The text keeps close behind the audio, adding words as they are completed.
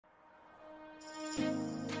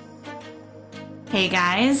Hey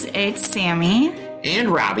guys, it's Sammy. And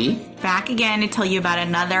Robby. Back again to tell you about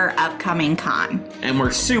another upcoming con. And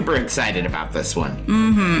we're super excited about this one.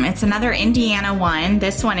 It's another Indiana one.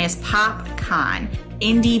 This one is PopCon.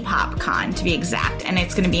 Indie PopCon, to be exact. And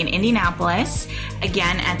it's going to be in Indianapolis,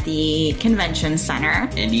 again at the Convention Center.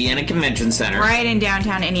 Indiana Convention Center. Right in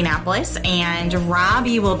downtown Indianapolis. And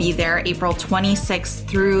Robby will be there April 26th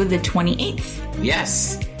through the 28th.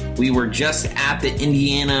 Yes. We were just at the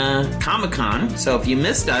Indiana Comic-Con, so if you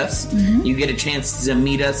missed us, you get a chance to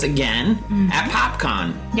meet us again at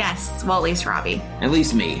PopCon. Yes, well, at least Robby. At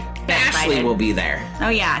least me. Ashley will be there. Oh,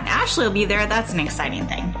 yeah, Ashley will be there. That's an exciting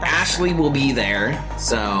thing. Ashley will be there,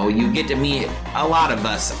 so you get to meet a lot of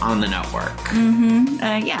us on the network.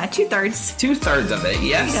 Yeah, two-thirds. Two-thirds of it,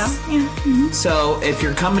 yes. There you go. Yeah. So if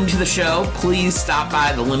you're coming to the show, please stop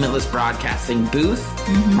by the Limitless Broadcasting booth.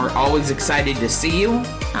 We're always excited to see you.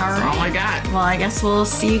 That's all I got. Well, I guess we'll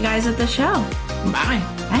see you guys at the show. Bye.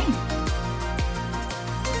 Bye.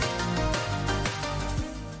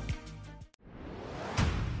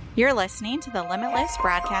 You're listening to the Limitless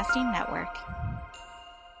Broadcasting Network.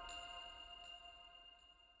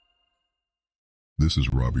 This is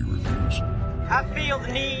Robby Reviews. I feel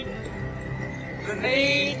the need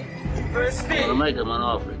for a spin. I'll make him an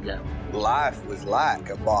offer again. Life was like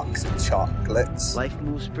a box of chocolates. Life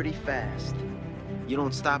moves pretty fast. You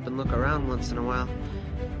don't stop and look around once in a while,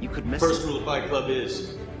 you could miss First it. rule of Fight Club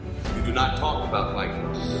is you do not talk about Fight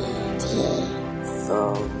Club.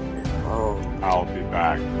 So, I'll be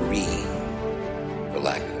back. Greed, for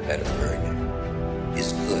lack of a better word,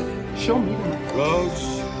 is good. Show me the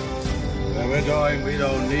Roads, where we're going, we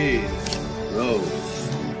don't need roads.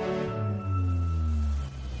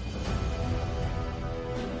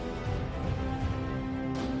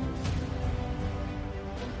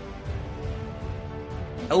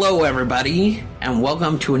 Hello, everybody, and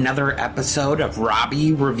welcome to another episode of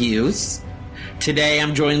Robby Reviews. Today,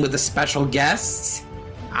 I'm joined with a special guest.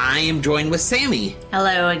 I am joined with Sammy.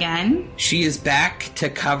 Hello again. She is back to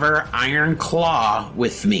cover Iron Claw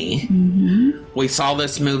with me. We saw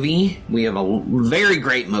this movie. We have a very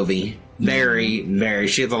great movie. Very.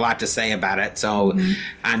 She has a lot to say about it, so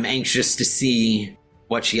I'm anxious to see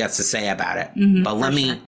what she has to say about it. But let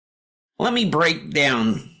me break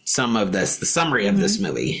down some of this, the summary of this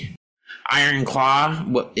movie. Iron Claw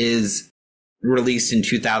is released in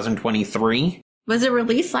 2023. Was it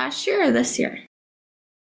released last year or this year?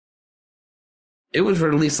 It was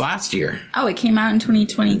released last year. Oh, it came out in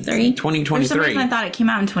 2023? 2023. For some reason I thought it came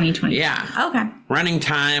out in 2020. Yeah. Okay. Running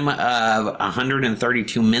time of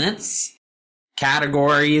 132 minutes.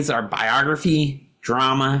 Categories are biography,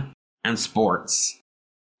 drama, and sports.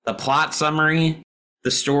 The plot summary: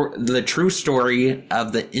 the true story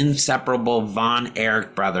of the inseparable Von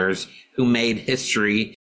Erich brothers who made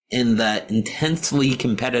history in the intensely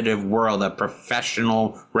competitive world of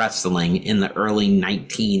professional wrestling in the early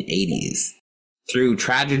 1980s. Through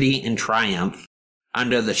tragedy and triumph,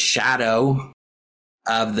 under the shadow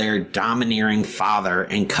of their domineering father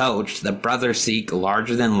and coach, the brothers seek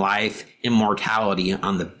larger-than-life immortality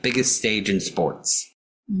on the biggest stage in sports.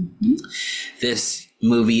 This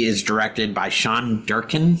movie is directed by Sean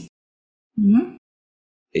Durkin.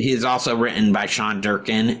 He is also written by Sean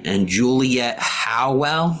Durkin and Juliet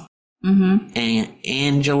Howell and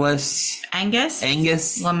Angus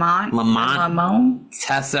Lamont,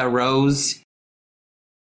 Tessa Rose,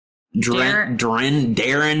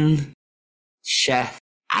 Darren Chef.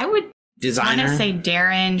 I would want to say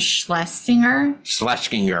Darren Schlesinger.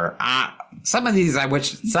 Some of these, I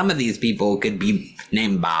wish some of these people could be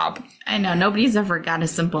named Bob. I know, nobody's ever got a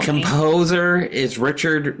simple name. Composer is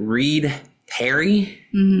Richard Reed Perry.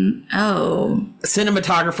 Oh.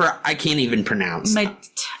 Cinematographer, I can't even pronounce.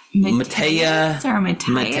 Matthias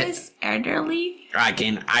Ederle? I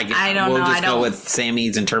don't know. We'll just go with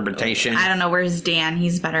Sammy's interpretation. I don't know. Where's Dan?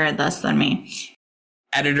 He's better at this than me.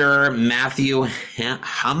 Editor Matthew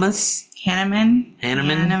Hanneman.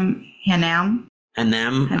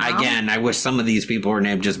 Again, I wish some of these people were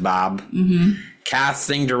named just Bob.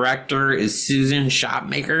 Casting director is Susan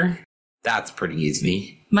Shopmaker. That's pretty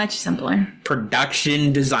easy. Much simpler.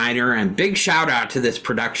 Production designer, and big shout out to this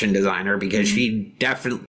production designer because he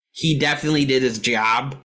definitely did his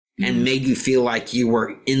job and made you feel like you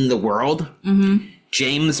were in the world.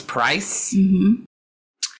 James Price.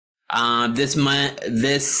 This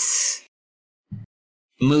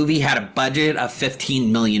movie had a budget of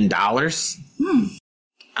 $15 million.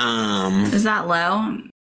 Is that low?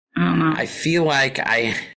 I don't know. I feel like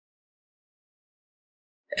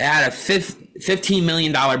It had a $15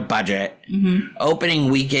 million budget. Opening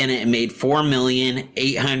weekend, it made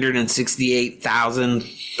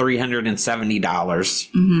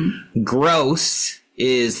 $4,868,370. Gross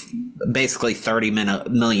is basically $30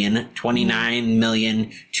 million,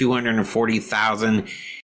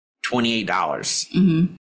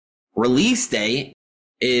 $29,240,028. Release date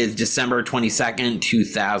is December 22nd,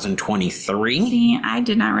 2023. See, I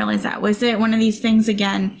did not realize that. Was it one of these things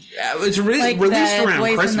again? Yeah, it was released the around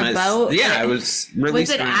Boys in Christmas. the Boat? Yeah, it was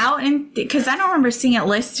released. Was it out in? Because I don't remember seeing it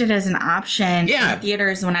listed as an option Yeah. in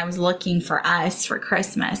theaters when I was looking for us for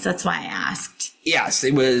Christmas. That's why I asked. Yes,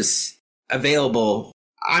 it was available.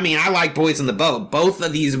 I mean, I like Boys in the Boat. Both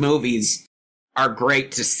of these movies are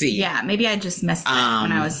great to see. Yeah, maybe I just missed it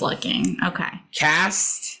when I was looking. Okay.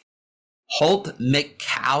 Cast: Holt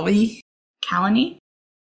McCalley. Calony?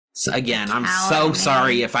 So again, I'm Callan, so man.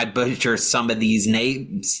 sorry if I butcher some of these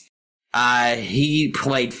names. He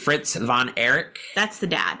played Fritz von Erich. That's the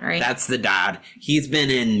dad, right? That's the dad. He's been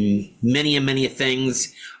in many and many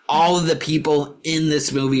things. All of the people in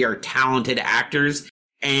this movie are talented actors,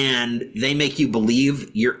 and they make you believe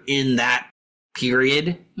you're in that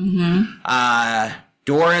period.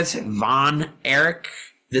 Doris von Erich.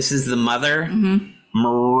 This is the mother.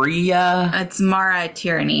 Maria. It's Mara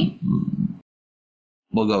Tierney.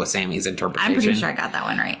 We'll go with Sammy's interpretation. I'm pretty sure I got that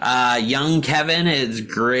one right. Young Kevin is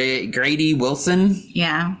Grady Wilson.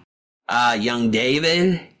 Yeah. Young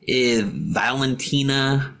David is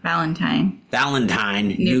Valentine,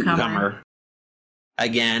 newcomer.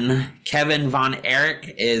 Again, Kevin Von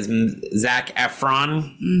Erich is Zac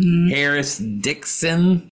Efron. Harris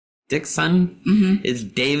Dixon is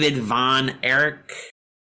David Von Erich,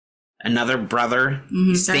 another brother.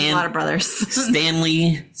 There's a lot of brothers.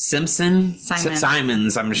 Stanley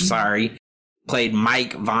Simons, I'm sorry, played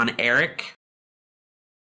Mike Von Erich.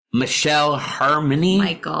 Michelle Harmony.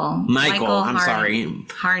 Michael, I'm sorry.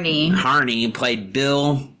 Harney played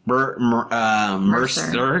Bill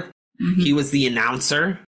Mercer. He was the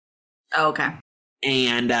announcer. Oh, okay.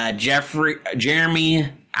 And Jeremy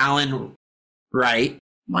Allen White.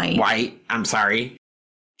 I'm sorry.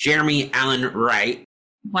 Jeremy Allen White.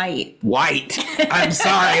 I'm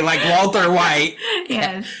sorry, like Walter White.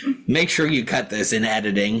 Yes. Make sure you cut this in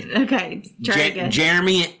editing. Okay. Try again.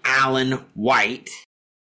 Jeremy Allen White.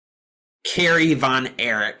 Kerry Von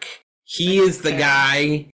Erich. He is the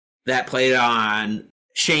guy that played on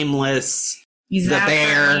Shameless. He's The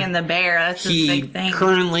Bear. and the Bear. That's his big thing. He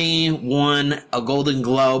currently won a Golden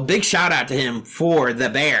Globe. Big shout out to him for The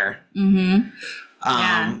Bear.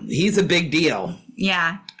 He's a big deal.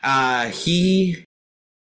 Yeah. I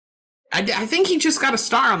think he just got a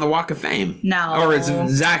star on the Walk of Fame. No. Or is it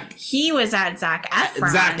Zach? He was at Zac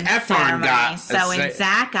Efron. Zac Efron ceremony. got So when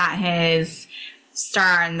Zac got his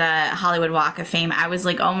star on the Hollywood Walk of Fame, I was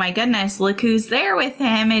like, oh my goodness, look who's there with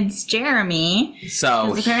him. It's Jeremy. So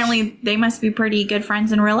because apparently they must be pretty good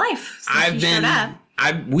friends in real life.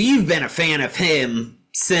 We've been a fan of him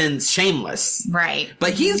since Shameless. Right.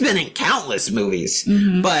 But he's been in countless movies.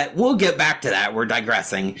 But we'll get back to that. We're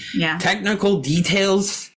digressing. Yeah. Technical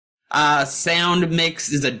details. Sound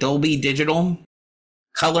mix is a Dolby Digital.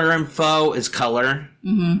 Color info is color.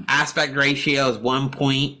 Aspect ratio is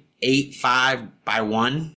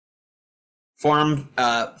 1.85:1.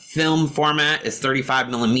 Film format is 35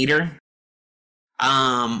 millimeter.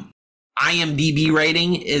 IMDb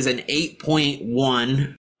rating is an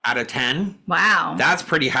 8.1 out of 10. Wow. That's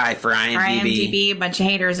pretty high for IMDb. For IMDb, a bunch of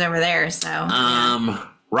haters over there. So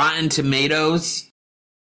Rotten Tomatoes.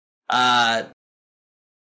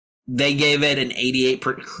 They gave it an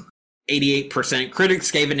 88%.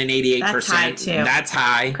 Critics gave it an 88%. That's high too. That's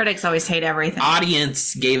high. Critics always hate everything.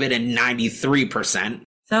 Audience gave it a 93%.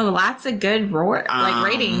 So lots of good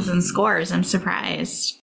ratings and scores. I'm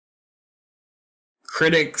surprised.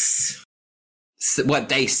 Critics, what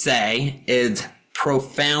they say is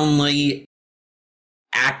profoundly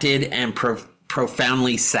acted and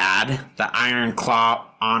profoundly sad. The Iron Claw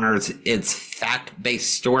honors its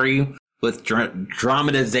fact-based story with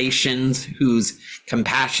dramatizations whose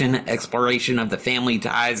compassion exploration of the family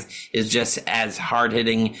ties is just as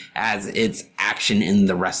hard-hitting as its action in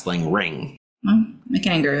the wrestling ring. I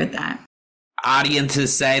can agree with that.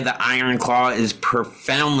 Audiences say the Iron Claw is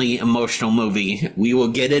profoundly emotional movie. We will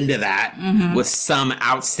get into that with some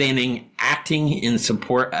outstanding acting in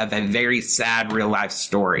support of a very sad real-life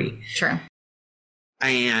story. True.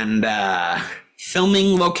 And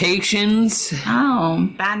filming locations. Oh,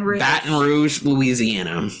 Baton Rouge,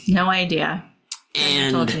 Louisiana. No idea.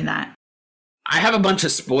 And I told you that. I have a bunch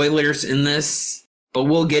of spoilers in this, but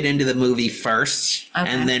we'll get into the movie first,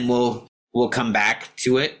 and then we'll come back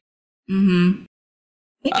to it.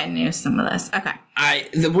 I think I knew some of this. Okay.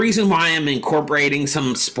 The reason why I'm incorporating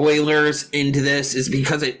some spoilers into this is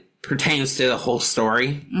because it pertains to the whole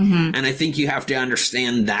story. Mm-hmm. And I think you have to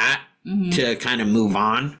understand that to kind of move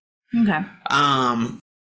on. Okay.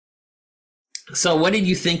 So what did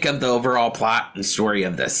you think of the overall plot and story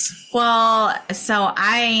of this? Well, so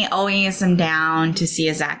I always am down to see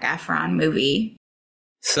a Zac Efron movie.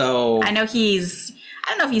 So I know I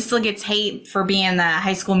don't know if he still gets hate for being the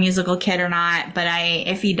High School Musical kid or not, but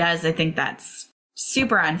if he does, I think that's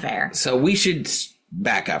super unfair. So we should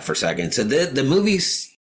back up for a second. So the movie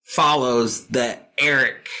follows the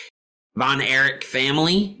Von Erich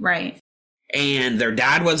family. Right. And their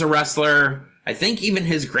dad was a wrestler. I think even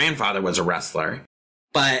his grandfather was a wrestler.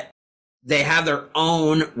 But they have their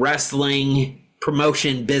own wrestling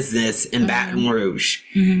promotion business in Baton Rouge.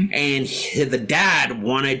 Mm-hmm. And the dad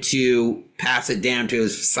wanted to pass it down to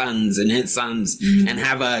his sons and and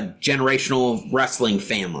have a generational wrestling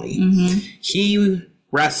family. Mm-hmm. He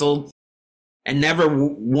wrestled and never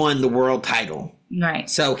won the world title. Right.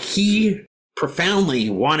 So he profoundly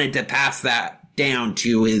wanted to pass that down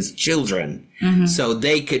to his children so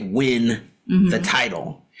they could win the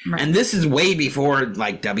title. Right. And this is way before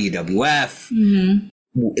like WWF. Mm-hmm.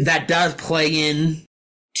 That does play in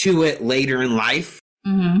to it later in life.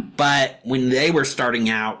 Mm-hmm. But when they were starting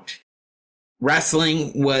out,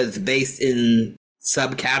 wrestling was based in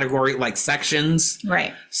subcategory, like sections.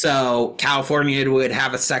 Right. So California would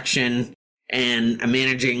have a section and a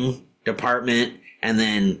managing department, and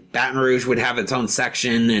then Baton Rouge would have its own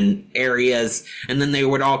section and areas, and then they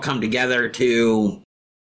would all come together to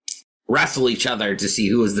wrestle each other to see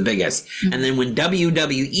who was the biggest. Mm-hmm. And then when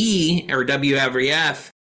WWE or WWF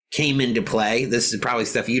came into play, this is probably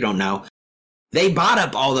stuff you don't know, they bought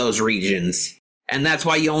up all those regions. And that's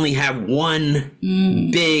why you only have one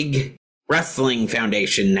big wrestling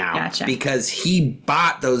foundation now. Gotcha. Because he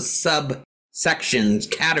bought those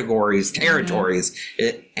subsections, categories, territories.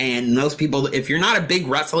 And most people, if you're not a big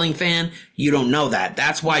wrestling fan, you don't know that.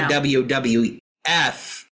 That's why WWF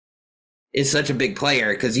is such a big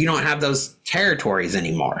player, because you don't have those territories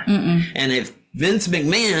anymore. And if Vince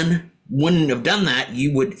McMahon wouldn't have done that,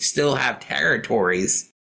 you would still have territories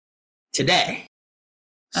today.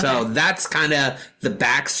 Okay. So that's kind of the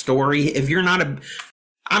backstory. If you're not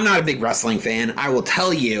I'm not a big wrestling fan. I will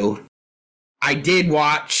tell you, I did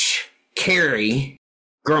watch Kerry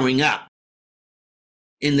growing up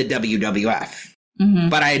in the WWF,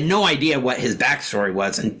 but I had no idea what his backstory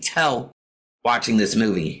was until watching this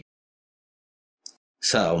movie.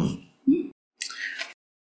 So,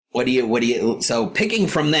 so picking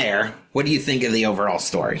from there, what do you think of the overall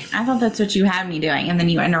story? I thought that's what you had me doing, and then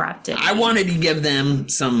you interrupted me. I wanted to give them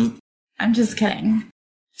I'm just kidding.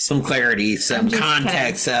 Some clarity, some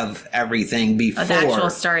context of everything before. The actual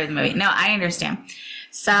story of the movie. No, I understand.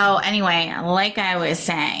 So anyway, like I was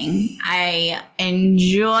saying, I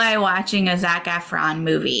enjoy watching a Zac Efron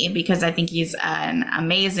movie because I think he's an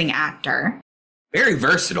amazing actor. Very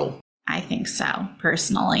versatile. I think so,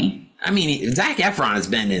 personally. I mean, Zac Efron has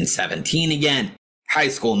been in 17 again, High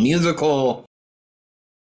School Musical.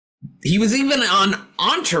 He was even on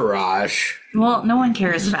Entourage. Well, no one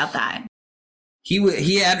cares about that. He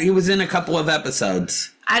was in a couple of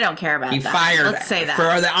episodes. I don't care about that. He fired. Let's say that.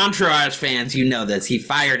 For the Entourage fans, you know this. He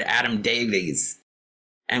fired Adam Davies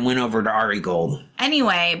and went over to Ari Gold.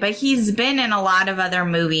 Anyway, but he's been in a lot of other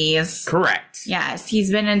movies. Correct. Yes, he's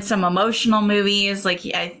been in some emotional movies. Like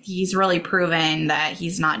he's really proven that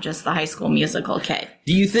he's not just the High School Musical kid.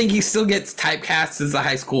 Do you think he still gets typecast as the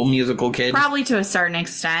High School Musical kid? Probably to a certain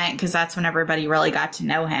extent, because that's when everybody really got to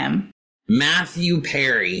know him. Matthew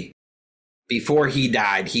Perry, before he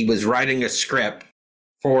died, he was writing a script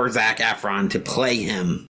for Zac Efron to play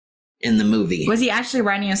him in the movie. Was he actually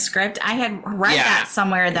writing a script? I had read that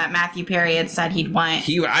somewhere that Matthew Perry had said he'd want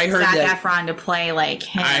Zac Efron to play like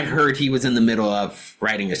him. I heard he was in the middle of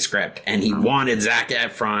writing a script, and he wanted Zac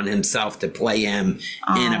Efron himself to play him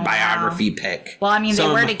in a biography pick. Well, I mean, they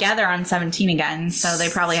were together on 17 again, so they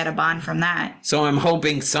probably had a bond from that. So I'm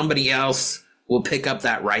hoping somebody else will pick up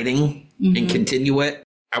that writing and continue it.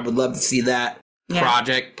 I would love to see that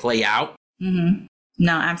project play out.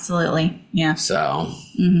 No, absolutely. Yeah. So, all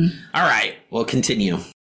right, we'll continue.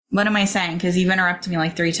 What am I saying? Because you've interrupted me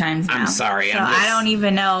like 3 times now. I'm sorry. So I don't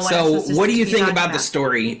even know what So what do you think about the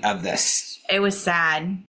story of this? It was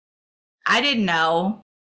sad. I didn't know.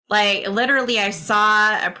 Like, literally, I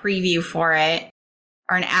saw a preview for it,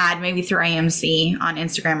 or an ad, maybe through AMC on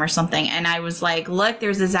Instagram or something, and I was like, look,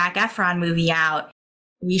 there's a Zac Efron movie out.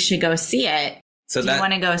 We should go see it. do you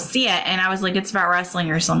want to go see it? And I was like, it's about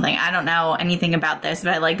wrestling or something. I don't know anything about this,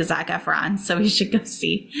 but I like Zac Efron, so we should go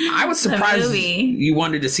see. I was surprised you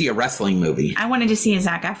wanted to see a wrestling movie. I wanted to see a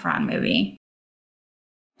Zac Efron movie.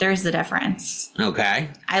 There's the difference. Okay.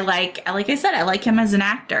 Like I said, I like him as an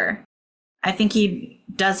actor. I think he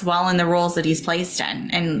does well in the roles that he's placed in.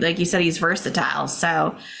 And like you said, he's versatile.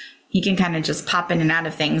 So he can kind of just pop in and out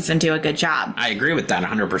of things and do a good job. I agree with that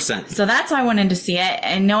 100%. So that's why I wanted to see it,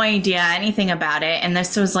 and no idea anything about it. And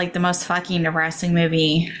this was like the most fucking depressing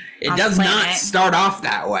movie. It does not start off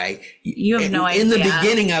that way. You have no idea. In the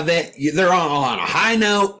beginning of it, they're all on a high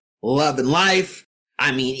note, love and life.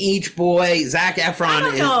 I mean, each boy, Zac Efron. I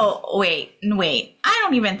don't know. Wait. I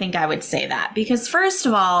don't even think I would say that, because first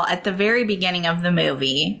of all, at the very beginning of the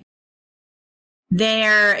movie,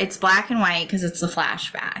 it's black and white because it's a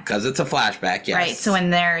flashback. Because it's a flashback, yes. Right. So when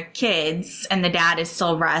they're kids and the dad is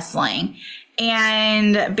still wrestling.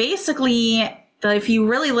 And basically, if you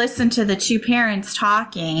really listen to the two parents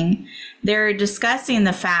talking, they're discussing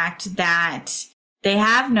the fact that they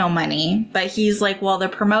have no money, but he's like, well, the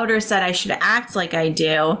promoter said I should act like I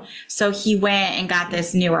do. So he went and got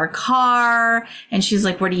this newer car. And she's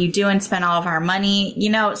like, what are you doing? Spend all of our money,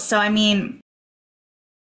 So, I mean,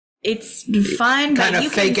 it's fun, kind but of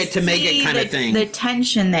you fake can it to make it kind of thing. The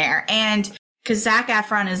tension there. And because Zac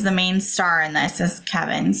Efron is the main star in this as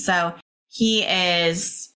Kevin. So he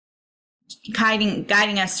is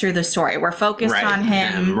guiding us through the story. We're focused on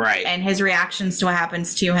him and his reactions to what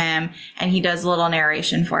happens to him, and he does a little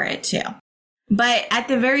narration for it too. But at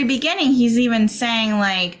the very beginning, he's even saying,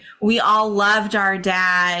 like, we all loved our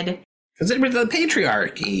dad. Because it was the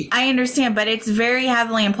patriarchy. I understand, but it's very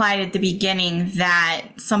heavily implied at the beginning that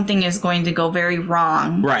something is going to go very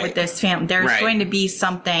wrong with this family. There's going to be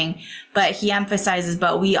something, but he emphasizes,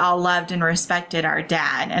 but we all loved and respected our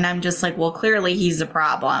dad. And I'm just like, well, clearly he's a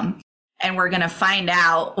problem. And we're going to find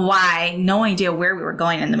out why. No idea where we were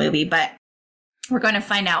going in the movie, but we're going to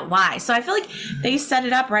find out why. So I feel like they set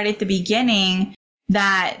it up right at the beginning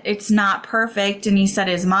that it's not perfect. And he said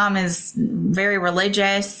his mom is very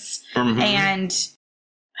religious. Mm-hmm. And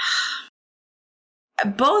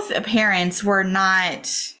both parents were not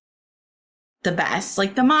the best.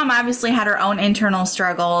 Like, the mom obviously had her own internal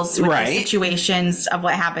struggles with the situations of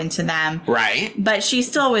what happened to them. Right. But she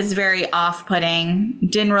still was very off-putting,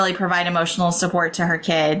 didn't really provide emotional support to her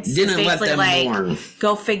kids. Didn't let them mourn.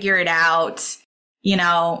 Go figure it out.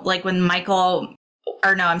 Like when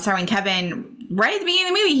when Kevin, right at the beginning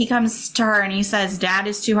of the movie, he comes to her and he says, Dad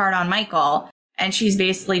is too hard on Michael. And she's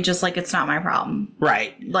basically just like, it's not my problem.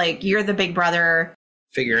 Right. Like, you're the big brother.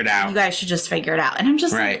 Figure it out. You guys should just figure it out. And I'm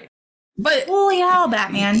just like, but holy hell,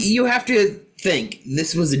 Batman. You have to think,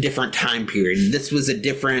 this was a different time period. This was a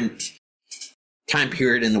different time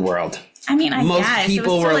period in the world. I mean, most guess.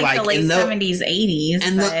 people it was were like the late 70s, 80s.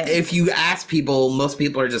 And if you ask people, most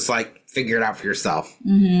people are just like, figure it out for yourself.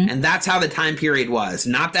 Mm-hmm. And that's how the time period was.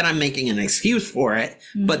 Not that I'm making an excuse for it,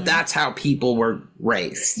 but that's how people were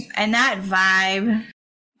raised. And that vibe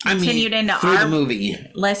continued into the movie.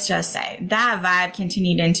 Let's just say that vibe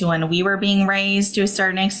continued into when we were being raised to a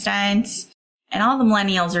certain extent. And all the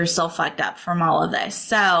millennials are still fucked up from all of this.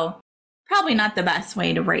 So probably not the best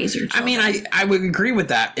way to raise your children. I mean, I would agree with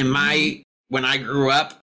that. When I grew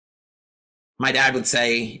up, my dad would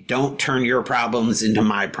say, don't turn your problems into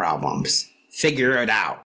my problems. Figure it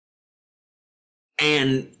out.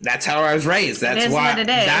 And that's how I was raised.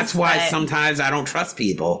 That's why sometimes I don't trust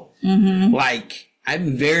people. Mm-hmm. Like,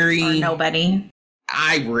 I'm very... Or nobody.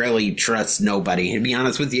 I really trust nobody, to be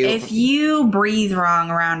honest with you. If you breathe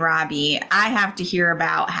wrong around Robby, I have to hear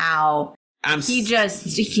about how he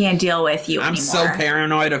can't deal with you anymore. I'm so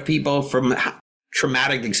paranoid of people from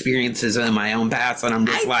traumatic experiences in my own past, and I'm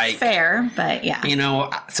just fair, but yeah.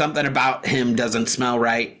 Something about him doesn't smell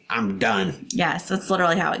right. I'm done. Yes, that's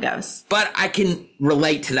literally how it goes. But I can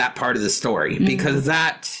relate to that part of the story because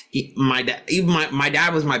my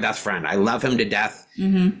dad was my best friend. I love him to death.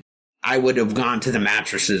 Mm-hmm. I would have gone to the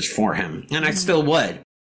mattresses for him, and I still would.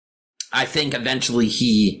 I think eventually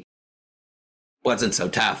he wasn't so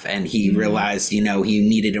tough, and he realized, he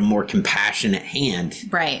needed a more compassionate hand.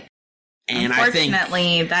 Right. And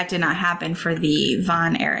unfortunately, that did not happen for the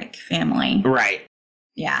Von Erich family. Right.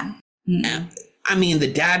 Yeah. I mean,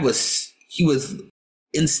 the dad was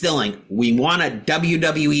instilling, we want a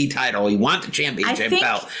WWE title. We want the championship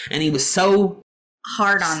belt. And he was so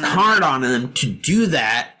hard on them to do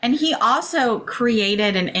that. And he also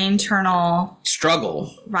created an internal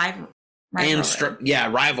struggle. Rivalry.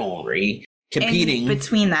 Competing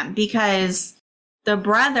between them, because the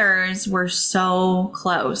brothers were so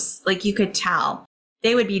close. Like, you could tell.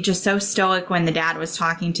 they would be just so stoic when the dad was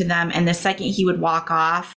talking to them. And the second he would walk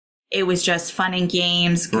off, it was just fun and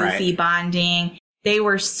games, goofy bonding. They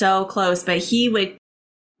were so close, but he would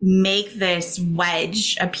make this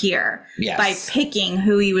wedge appear by picking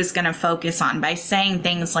who he was going to focus on, by saying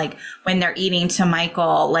things like when they're eating to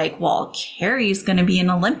Michael, like, well, Carrie's going to be an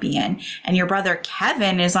Olympian and your brother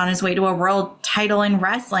Kevin is on his way to a world title in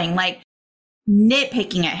wrestling, like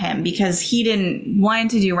nitpicking at him because he didn't want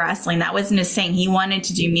to do wrestling. That wasn't his thing. He wanted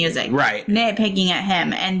to do music. Right. Nitpicking at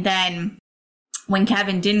him. And then when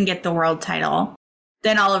Kevin didn't get the world title,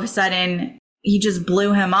 then all of a sudden he just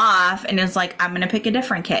blew him off and is like, I'm going to pick a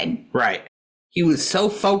different kid. Right. He was so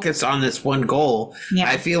focused on this one goal. Yeah.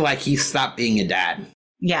 I feel like he stopped being a dad.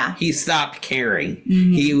 Yeah. He stopped caring.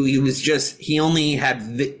 Mm-hmm. He was just, he only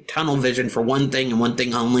had tunnel vision for one thing and one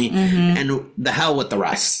thing only. Mm-hmm. And the hell with the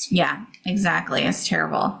rest. Yeah, exactly. It's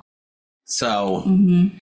terrible. So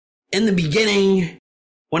in the beginning,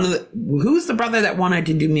 who's the brother that wanted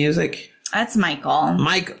to do music? That's Michael.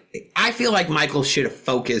 I feel like Michael should have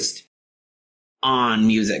focused on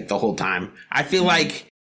music the whole time. I feel like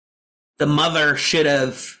the mother should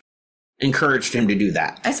have encouraged him to do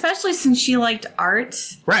that. Especially since she liked art.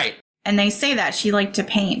 Right. And they say that she liked to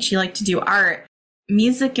paint. She liked to do art.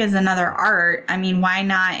 Music is another art. I mean, why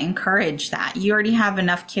not encourage that? You already have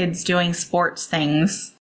enough kids doing sports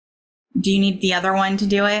things. Do you need the other one to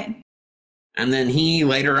do it? And then he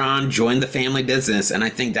later on joined the family business, and I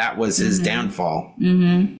think that was his downfall.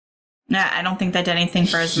 No, I don't think that did anything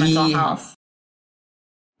for his mental health.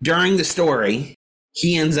 During the story,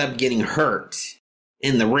 he ends up getting hurt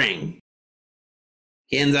in the ring.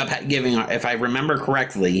 He ends up giving, if I remember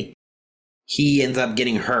correctly, he ends up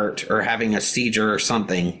getting hurt or having a seizure or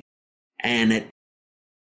something. And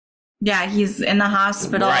yeah, he's in the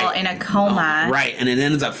hospital in a coma. Right, and it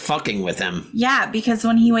ends up fucking with him. Yeah, because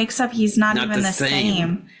when he wakes up, he's not even the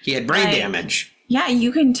same. He had brain damage. Yeah,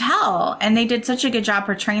 you can tell. And they did such a good job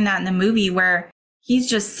portraying that in the movie where he's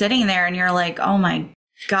just sitting there and you're like, oh my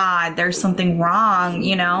God, there's something wrong,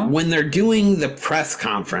 you know? When they're doing the press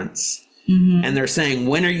conference and they're saying,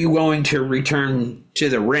 when are you going to return to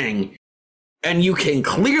the ring? And you can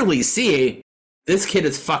clearly see this kid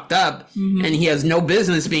is fucked up and he has no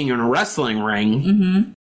business being in a wrestling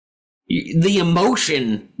ring. The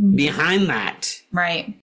emotion behind that.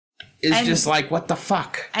 Right. Is just like, what the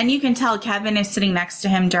fuck? And you can tell Kevin is sitting next to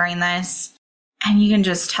him during this. And you can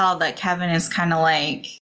just tell that Kevin is kind of like,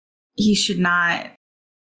 he should not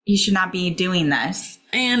be doing this.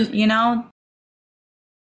 And, you know,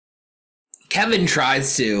 Kevin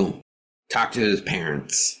tries to talk to his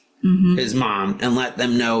parents, his mom, and let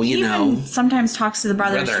them know, you know. Sometimes talks to the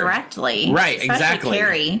brothers directly. Right, exactly.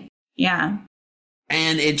 Carrie. Yeah.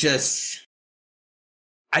 And it just,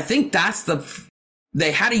 I think that's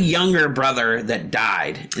they had a younger brother that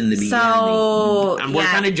died in the beginning. So, we're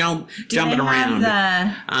kind of jumping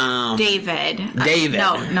around. David. David.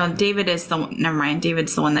 No, David is never mind.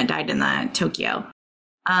 David's the one that died in the Tokyo.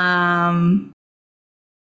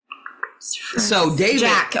 So David.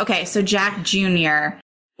 Jack. Okay, so Jack Jr.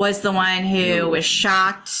 was the one who was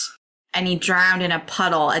shocked and he drowned in a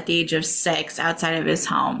puddle at the age of 6 outside of his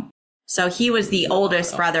home. So he was the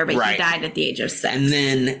oldest brother, but he died at the age of 6. And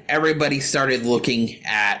then everybody started looking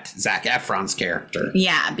at Zac Efron's character.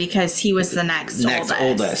 Yeah, because he was the next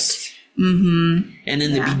oldest. And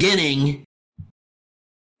in the beginning,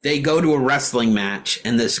 they go to a wrestling match,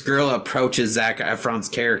 and this girl approaches Zac Efron's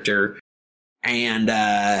character, and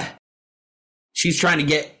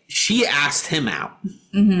she asked him out.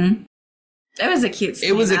 It was a cute scene.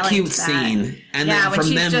 It was a cute scene. And yeah, then when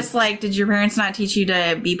she's just like, did your parents not teach you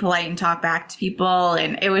to be polite and talk back to people?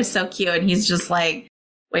 And it was so cute. And he's just like,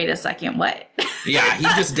 wait a second, what? Yeah, he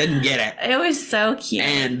just didn't get it. It was so cute.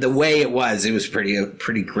 And the way it was a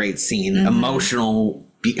pretty great scene. Emotional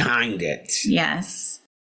behind it. Yes.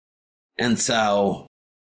 And I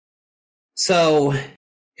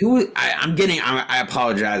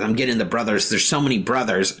apologize. I'm getting the brothers. There's so many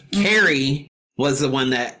brothers. Carrie was the one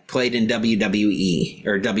that played in WWE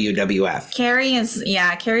or WWF. Carrie's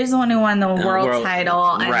the one who won the world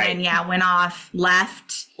title and then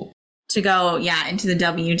left to go into the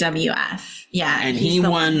WWF. Yeah. And he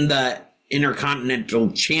won the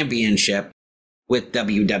Intercontinental Championship with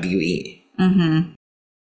WWE. And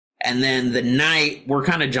then the night, we're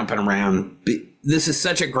kind of jumping around. This is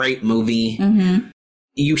such a great movie.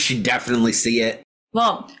 You should definitely see it.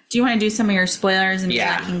 Well, do you want to do some of your spoilers and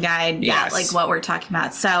I can guide like what we're talking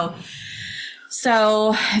about? So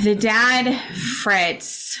the dad,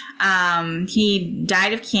 Fritz, he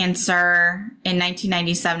died of cancer in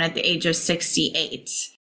 1997 at the age of 68.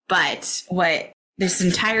 But what this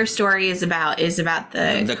entire story is about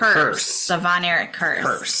the curse, the Von Erich curse.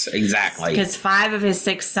 Curse, exactly. Because 5 of his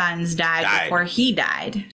 6 sons died before he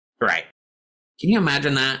died. Right. Can you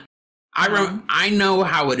imagine that? I know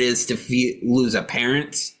how it is to lose a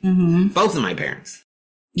parent. Mm-hmm. Both of my parents.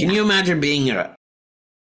 Can you imagine being a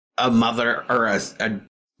mother or a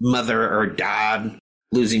mother or dad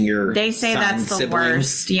losing your They say that's the siblings?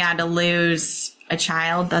 worst. Yeah, to lose a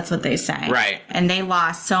child. That's what they say. Right. And they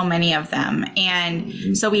lost so many of them.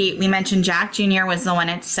 And so we mentioned Jack Jr. was the one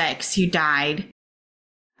at 6 who died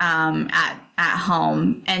at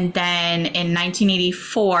home. And then in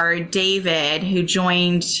 1984, David, who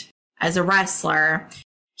joined as a wrestler,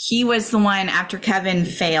 he was the one after Kevin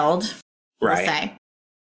failed. We'll say.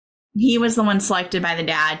 He was the one selected by the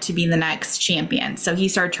dad to be the next champion. So he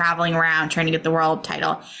started traveling around trying to get the world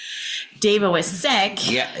title. David was sick.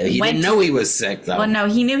 Yeah, he didn't know he was sick, though. Well, no,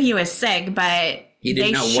 he knew he was sick, but he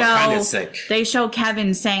didn't know what kind of sick. They show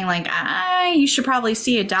Kevin saying, like, you should probably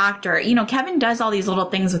see a doctor. You know, Kevin does all these little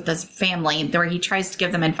things with his family where he tries to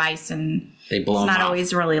give them advice and they blow him it's not off.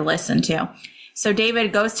 Always really listened to. So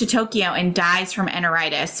David goes to Tokyo and dies from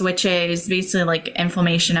enteritis, which is basically like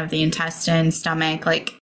inflammation of the intestine, stomach.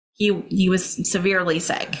 Like he was severely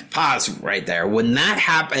sick. Pause right there. When that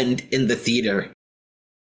happened in the theater,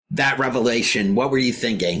 that revelation, what were you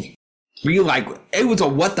thinking? Were you like, it was a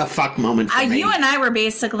what the fuck moment for me? You and I were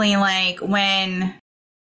basically like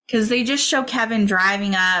because they just show Kevin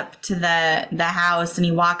driving up to the house and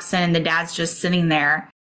he walks in and the dad's just sitting there.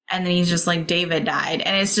 And then he's just like, David died.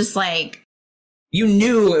 And it's just like, you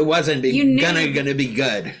knew it wasn't gonna be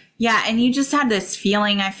good. Yeah, and you just had this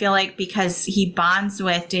feeling, I feel like, because he bonds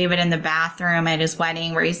with David in the bathroom at his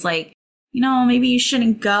wedding where he's like, you know, maybe you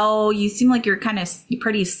shouldn't go. You seem like you're kind of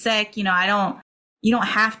pretty sick. You know, you don't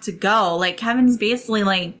have to go. Like, Kevin's basically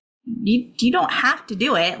like, you don't have to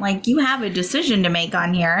do it. Like, you have a decision to make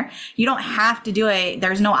on here. You don't have to do it.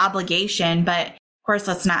 There's no obligation. But, of course,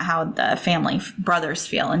 that's not how the family brothers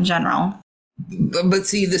feel in general. But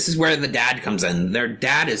see, this is where the dad comes in. Their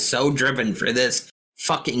dad is so driven for this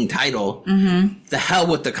fucking title. Mm-hmm. The hell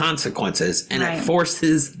with the consequences. And it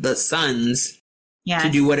forces the sons to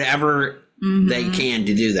do whatever they can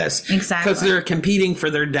to do this. Exactly. Because they're competing for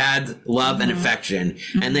their dad's love and affection.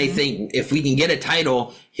 And they think, if we can get a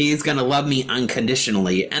title, he's going to love me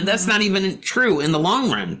unconditionally. And that's not even true in the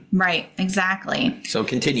long run. Right, exactly. So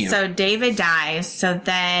continue. So David dies. So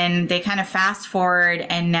then they kind of fast forward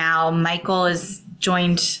and now Michael is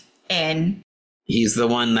joined in. He's the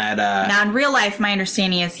one that... now, in real life, my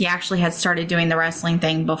understanding is he actually had started doing the wrestling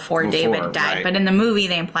thing before David died. Right. But in the movie,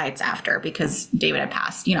 they imply it's after because David had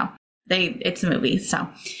passed. You know, it's a movie. So,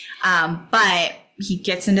 but he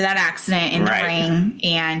gets into that accident in the ring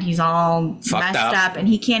and he's all messed up. And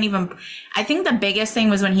he can't even... I think the biggest thing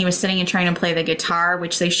was when he was sitting and trying to play the guitar,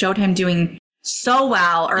 which they showed him doing so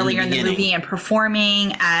well earlier in the movie and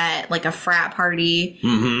performing at like a frat party,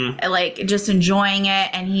 like just enjoying it,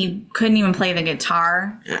 and he couldn't even play the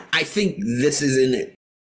guitar. I think this is in it.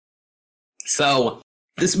 So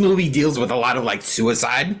this movie deals with a lot of like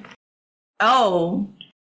suicide. Oh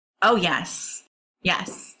yes,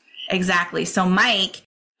 exactly. So Mike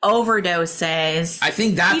overdoses. I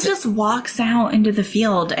think he just walks out into the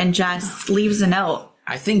field and just leaves a note.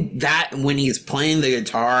 I think that when he's playing the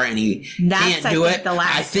guitar and he can't do it,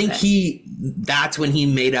 I think that's when he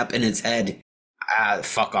made up in his head,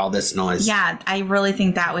 fuck all this noise. Yeah, I really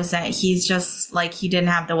think that was it. He's just like, he didn't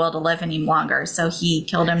have the will to live any longer. So he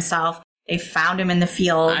killed himself. They found him in the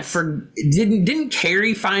field. Didn't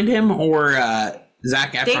Carrie find him or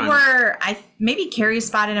Zac Efron? They were, maybe Carrie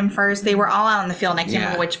spotted him first. They were all out in the field. And I can't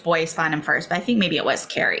remember which boy spotted him first, but I think maybe it was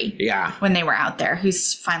Carrie. Yeah. When they were out there,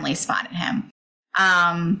 who's finally spotted him.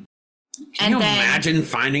 Can you imagine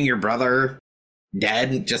finding your brother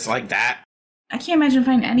dead just like that? I can't imagine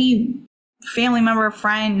finding any family member or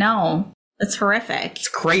friend. No, it's horrific. It's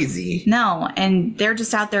crazy. No, and they're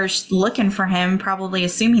just out there looking for him, probably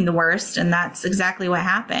assuming the worst, and that's exactly what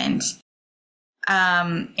happened.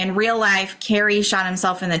 In real life, Carrie shot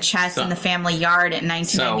himself in the chest in the family yard in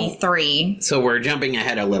 1993. So we're jumping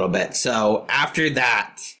ahead a little bit. So after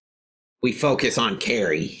that, we focus on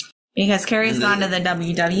Carrie. Because Carrie's gone to the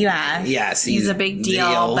WWF. Yes. He's a big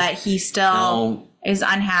deal, but he still is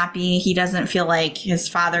unhappy. He doesn't feel like his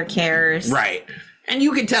father cares. Right. And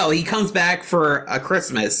you can tell he comes back for a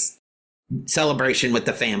Christmas celebration with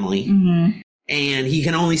the family. Mm-hmm. And he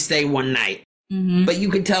can only stay one night. Mm-hmm. But you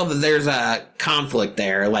can tell that there's a conflict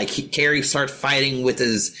there. Like, Carrie starts fighting with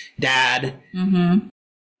his dad. Mm-hmm.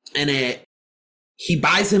 And he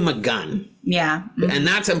buys him a gun. Yeah. Mm-hmm. And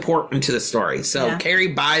that's important to the story. So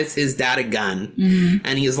Carrie buys his dad a gun. Mm-hmm.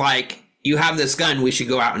 And he's like, you have this gun, we should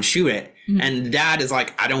go out and shoot it. And dad is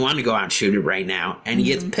like, I don't want to go out and shoot it right now. And he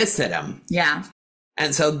gets pissed at him. Yeah.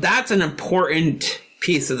 And so that's an important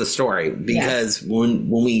piece of the story because when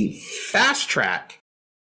we fast track,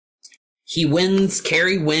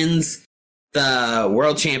 Kerry wins the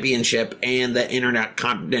world championship and the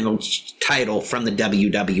Intercontinental title from the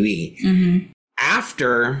WWE.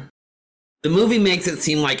 After, the movie makes it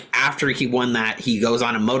seem like after he won that, he goes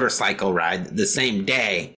on a motorcycle ride the same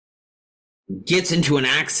day, gets into an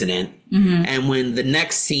accident, and when the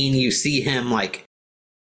next scene you see him, like,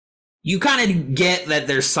 you kind of get that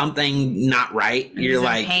there's something not right. You're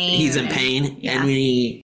like, he's in pain. Yeah. And when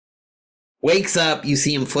he wakes up, you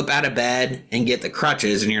see him flip out of bed and get the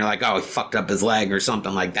crutches, and you're like, oh, he fucked up his leg or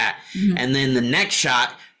something like that. And then the next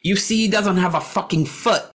shot, you see he doesn't have a fucking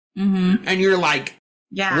foot. And you're like,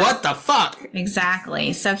 what the fuck?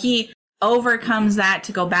 Exactly. So he overcomes that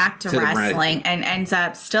to go back to wrestling and ends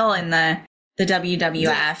up still in the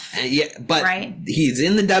WWF. But he's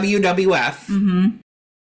in the WWF.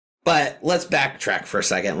 But let's backtrack for a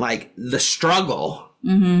second. Like, the struggle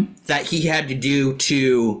that he had to do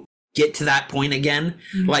to get to that point again,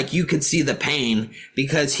 like, you could see the pain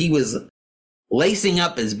because he was lacing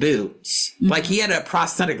up his boots. Like, he had a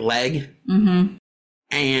prosthetic leg,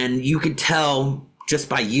 and you could tell just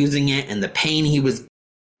by using it and the pain he was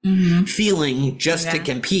feeling just to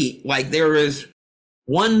compete. Like, there was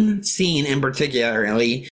one scene in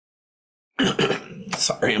particularly.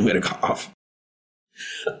 Sorry, I'm going to cough.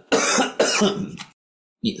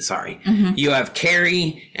 Sorry. You have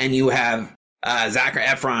Carrie and you have Zac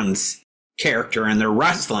Efron's character, and they're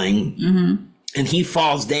wrestling, and he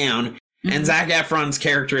falls down, and Zac Efron's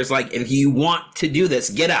character is like, if you want to do this,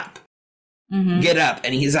 get up. Get up.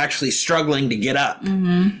 And he's actually struggling to get up.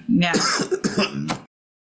 Yeah.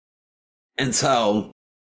 And so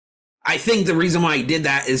I think the reason why he did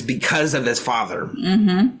that is because of his father.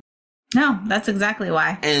 No, that's exactly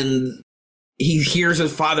why. And he hears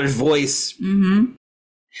his father's voice,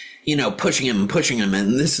 you know, pushing him,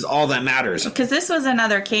 and this is all that matters. Because this was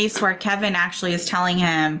another case where Kevin actually is telling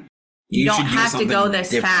him, you don't have to go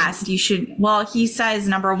this fast. You should, well, he says,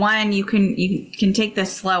 number one, you can take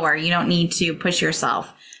this slower. You don't need to push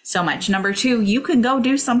yourself so much. Number two, you can go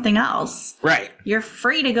do something else. Right. You're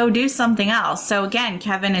free to go do something else. So again,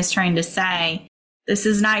 Kevin is trying to say, this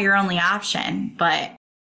is not your only option, but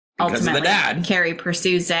because ultimately, Carrie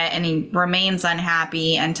pursues it, and he remains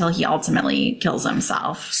unhappy until he ultimately kills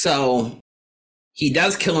himself. So he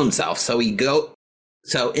does kill himself. So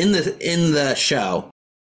in the show,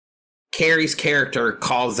 Carrie's character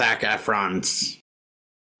calls Zac Efron's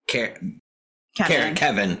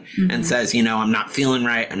Kevin and says, you know, I'm not feeling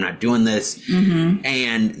right. I'm not doing this.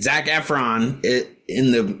 And Zac Efron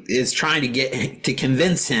is trying to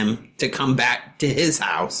convince him to come back to his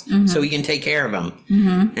house so he can take care of him.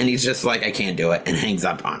 And he's just like, I can't do it, and hangs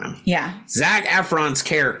up on him. Yeah. Zac Efron's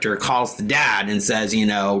character calls the dad and says, you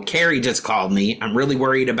know, Carrie just called me. I'm really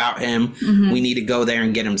worried about him. We need to go there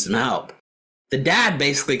and get him some help. The dad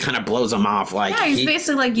basically kind of blows him off. Like, yeah, he's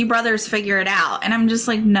basically like, you brothers figure it out. And I'm just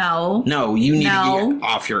like, no, you need to get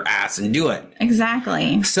off your ass and do it.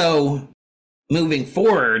 Exactly. So moving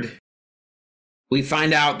forward, we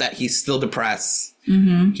find out that he's still depressed.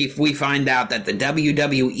 We find out that the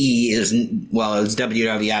WWE it was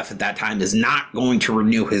WWF at that time, is not going to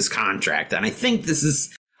renew his contract. And I think this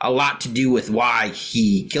is a lot to do with why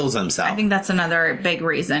he kills himself. I think that's another big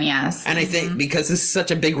reason, yes. And I think because this is such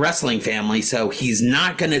a big wrestling family, so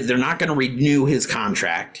they're not gonna renew his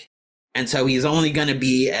contract. And so he's only gonna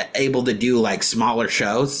be able to do like smaller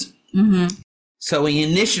shows. So he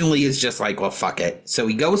initially is just like, well, fuck it. So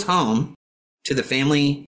he goes home to the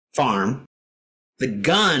family farm. The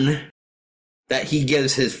gun that he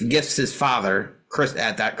gifts his father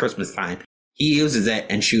at that Christmas time, he uses it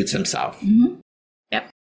and shoots himself. Yep.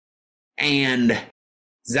 And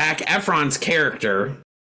Zac Efron's character,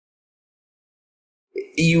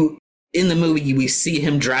 in the movie, we see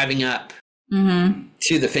him driving up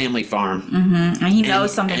to the family farm. And he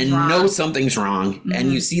knows something's wrong.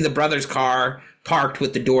 And you see the brother's car parked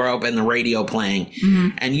with the door open, the radio playing.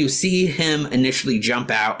 And you see him initially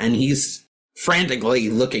jump out, and he's frantically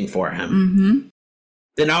looking for him.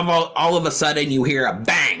 Then all of a sudden, you hear a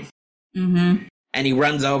bang. And he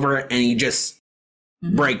runs over, and he just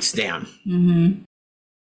breaks down.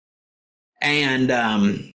 And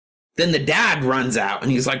then the dad runs out,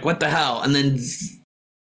 and he's like, what the hell? And then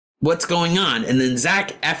what's going on? And then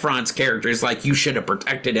Zac Efron's character is like, you should have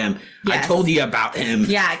protected him. Yes. I told you about him.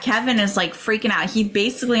 Yeah, Kevin is like freaking out. He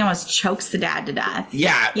basically almost chokes the dad to death.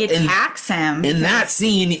 Yeah. He attacks him. In that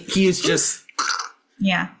scene, he is just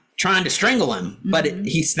trying to strangle him, but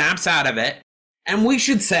he snaps out of it. And we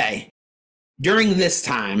should say, during this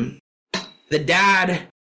time, the dad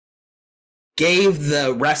gave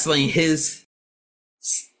the wrestling his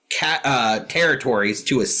territories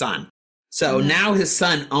to his son. So now his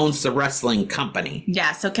son owns the wrestling company.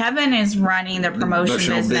 Yeah, so Kevin is running the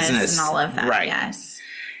promotional business and all of that. Right. Yes.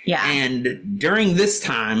 Yeah. And during this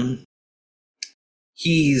time,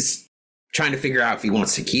 he's trying to figure out if he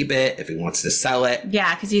wants to keep it, if he wants to sell it.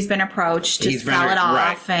 Yeah, because he's been approached to sell it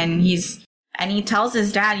off, and he tells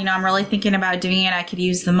his dad, I'm really thinking about doing it. I could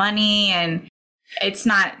use the money, and it's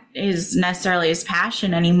not necessarily his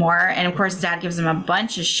passion anymore. And of course, dad gives him a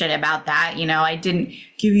bunch of shit about that. I didn't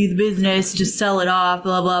give you the business to sell it off,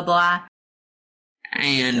 blah, blah, blah.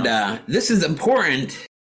 And this is important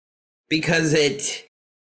because it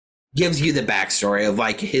gives you the backstory of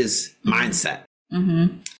like his mindset.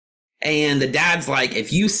 Mm-hmm. And the dad's like,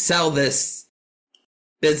 if you sell this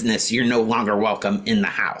business, you're no longer welcome in the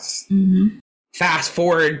house. Mm-hmm. Fast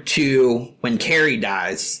forward to when Carrie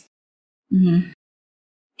dies. Mm-hmm.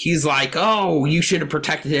 He's like, oh, you should have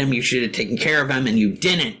protected him. You should have taken care of him, and you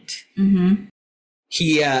didn't. Mm-hmm.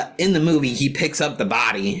 He, in the movie, he picks up the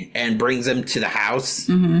body and brings him to the house.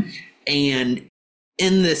 Mm-hmm. And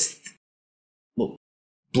in this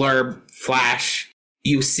blurb flash,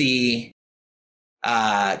 you see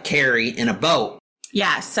Carrie in a boat.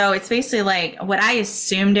 Yeah, so it's basically like what I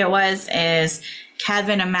assumed it was is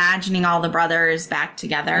Kevin imagining all the brothers back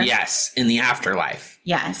together. Yes, in the afterlife.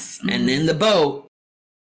 Yes. Mm-hmm. And in the boat,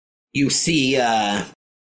 you see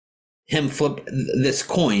him flip this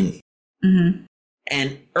coin. Mm-hmm.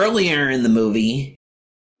 And earlier in the movie,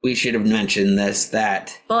 we should have mentioned this,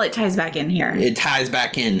 that... Well, it ties back in here. It ties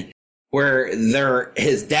back in. Where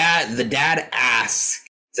the dad asks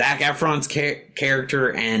Zac Efron's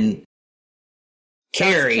character and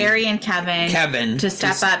Carrie and Kevin to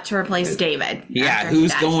step up to replace David. Yeah,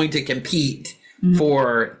 who's going to compete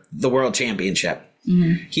for the world championship.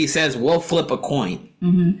 Mm-hmm. He says, we'll flip a coin.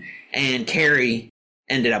 Mm-hmm. And Carrie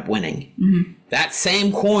ended up winning. Mm-hmm. That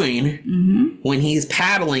same coin, when he's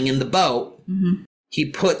paddling in the boat, he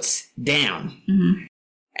puts down. Mm-hmm.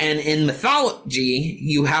 And in mythology,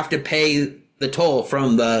 you have to pay the toll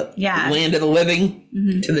from the land of the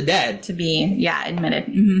living to the dead. To be, admitted.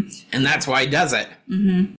 Mm-hmm. And that's why he does it.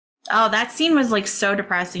 Mm-hmm. Oh, that scene was like so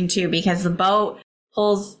depressing too, because the boat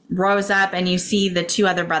rows up and you see the two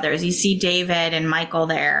other brothers. You see David and Michael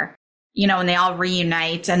there, and they all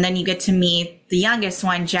reunite. And then you get to meet the youngest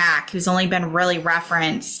one, Jack, who's only been really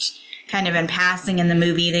referenced kind of in passing in the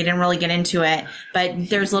movie. They didn't really get into it, but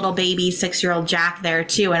there's little baby 6-year-old Jack there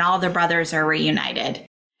too. And all the brothers are reunited.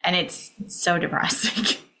 And it's so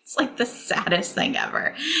depressing. It's like the saddest thing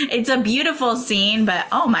ever. It's a beautiful scene, but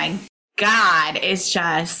oh my God, it's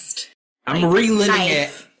just... I'm reliving it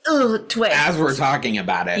twist. as we're talking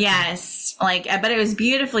about it. Yes. But it was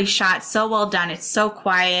beautifully shot. So well done. It's so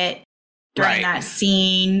quiet during that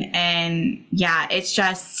scene. And yeah, it's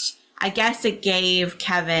just... I guess it gave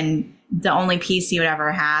Kevin the only peace he would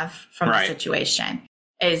ever have from the situation.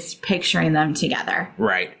 Is picturing them together.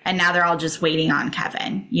 Right. And now they're all just waiting on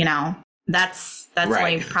Kevin, That's the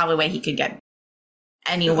only probably way he could get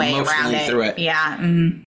any way around it. Through it. Yeah.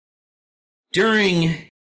 Mm-hmm. During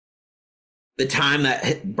the time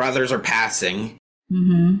that brothers are passing,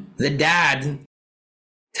 the dad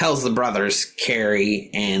tells the brothers,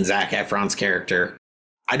 Carrie and Zac Efron's character,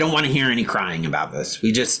 I don't want to hear any crying about this.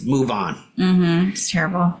 We just move on. Mm-hmm. It's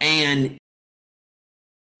terrible. And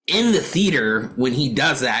in the theater, when he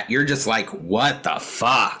does that, you're just like, what the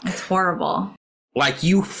fuck? It's horrible. Like,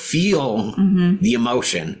 you feel the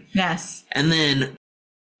emotion. Yes. And then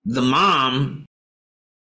the mom,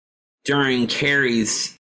 during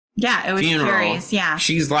Carrie's funeral, Carrie's,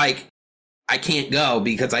 she's like, I can't go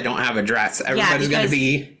because I don't have a dress. Everybody's going to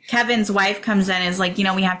be... Kevin's wife comes in and is like,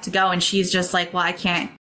 we have to go. And she's just like, well, I can't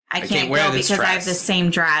go because I have the same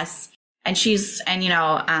dress. And she's, and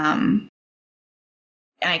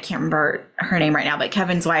I can't remember her name right now, but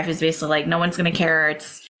Kevin's wife is basically like, no one's going to care.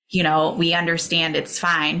 It's, we understand, it's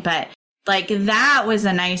fine. But that was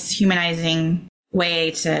a nice humanizing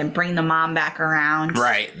way to bring the mom back around.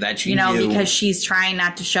 Right. That she knew. Because she's trying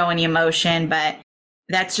not to show any emotion, but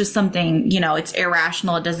that's just something, it's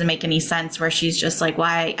irrational. It doesn't make any sense where she's just like,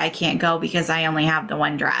 why I can't go because I only have the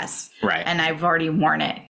one dress. Right. And I've already worn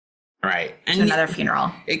it. Right. And to another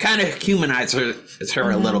funeral. It kind of humanizes her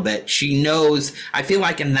a little bit. She knows, I feel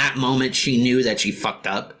like in that moment, she knew that she fucked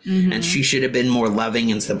up and she should have been more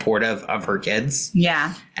loving and supportive of her kids.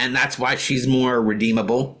 Yeah. And that's why she's more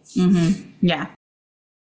redeemable. Mm-hmm. Yeah.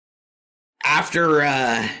 After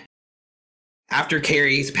after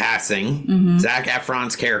Carrie's passing, Mm-hmm. Zac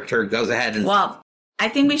Efron's character goes ahead and... Well, I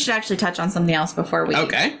think we should actually touch on something else before we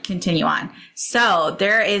continue on. So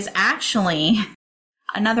there is actually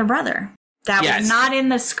another brother that was not in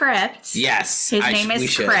the script. Yes. His name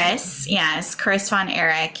is Chris. Yes, Chris Von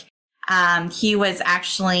Erich. He was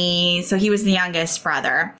actually, so he was the youngest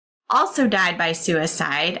brother. Also died by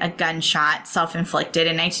suicide, a gunshot, self-inflicted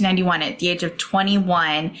in 1991 at the age of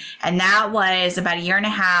 21. And that was about a year and a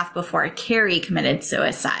half before Carrie committed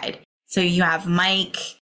suicide. So you have Mike,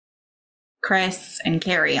 Chris, and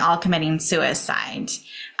Carrie all committing suicide.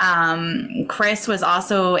 Chris was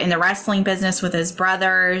also in the wrestling business with his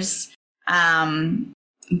brothers,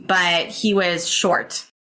 but he was short.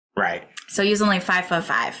 Right. So he was only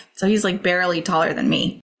 5'5". So he's like barely taller than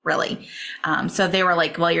me, really. So they were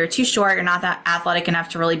like, well, you're too short. You're not that athletic enough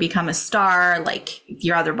to really become a star like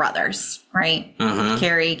your other brothers, right?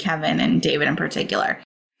 Carrie, Kevin, and David in particular.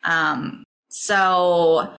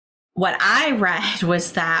 So what I read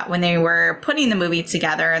was that when they were putting the movie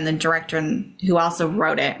together, and the director who also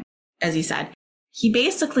wrote it, as he said, he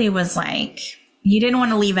basically was like, he didn't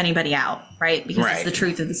want to leave anybody out, right? Because it's the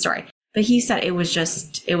truth of the story. But he said it was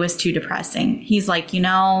too depressing. He's like,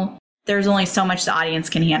 there's only so much the audience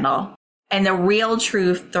can handle. And the real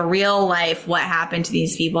truth, the real life, what happened to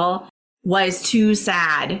these people was too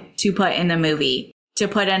sad to put in the movie, to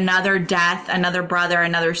put another death, another brother,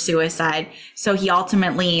 another suicide. So he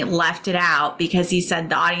ultimately left it out because he said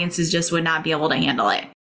the audiences just would not be able to handle it.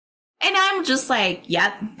 And I'm just like,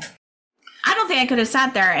 yep. I don't think I could have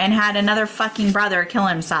sat there and had another fucking brother kill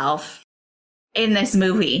himself in this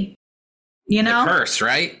movie. The curse,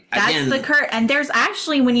 right? That's the curse. And there's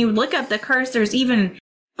actually, when you look up the curse, there's even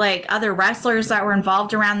like other wrestlers that were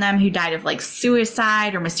involved around them who died of like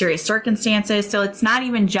suicide or mysterious circumstances. So it's not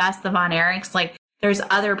even just the Von Erichs. Like there's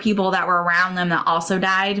other people that were around them that also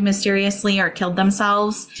died mysteriously or killed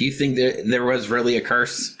themselves. Do you think there was really a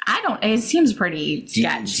curse? It seems pretty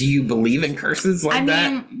sketch. Do you believe in curses like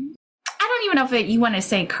that? I don't even know if you want to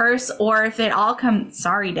say curse or if it all comes,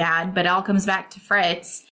 sorry, Dad, but it all comes back to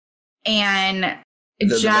Fritz. And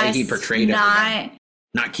the way he portrayed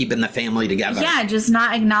not keeping the family together. Yeah, just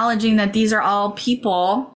not acknowledging that these are all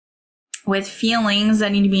people with feelings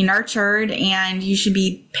that need to be nurtured, and you should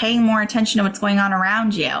be paying more attention to what's going on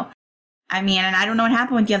around you. I mean, and I don't know what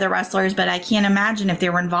happened with the other wrestlers, but I can't imagine if they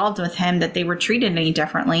were involved with him that they were treated any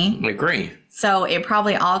differently. I agree. So it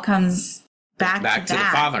probably all comes back to the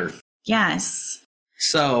father. Yes.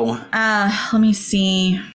 So let me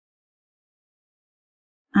see.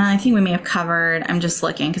 I think we may have covered, I'm just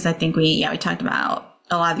looking because I think we talked about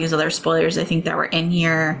a lot of these other spoilers I think that were in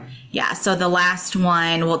here. Yeah, so the last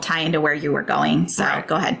one will tie into where you were going. So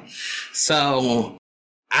Go ahead. So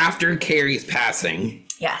after Carrie's passing.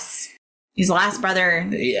 Yes. He's the last brother.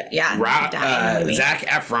 Yeah. Zac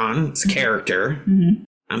Efron's character.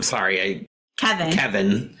 I'm sorry.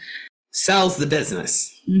 Kevin sells the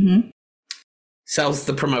business. Sells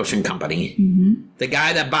the promotion company. The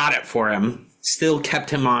guy that bought it for him still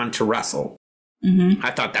kept him on to wrestle.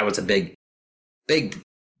 I thought that was a big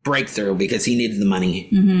breakthrough because he needed the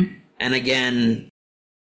money. And again,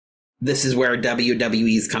 this is where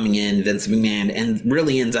WWE is coming in, Vince McMahon, and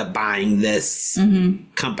really ends up buying this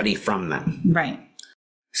company from them. Right.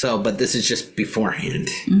 So, but this is just beforehand.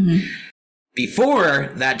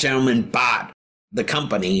 Before that gentleman bought the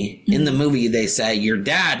company, in the movie they say, your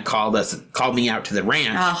dad called me out to the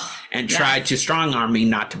ranch and tried to strong arm me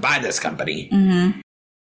not to buy this company.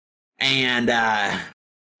 And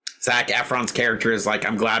Zac Efron's character is like,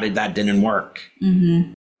 I'm glad that didn't work.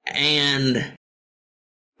 And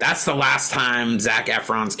that's the last time Zac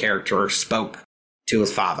Efron's character spoke to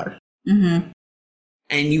his father. And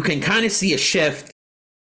you can kind of see a shift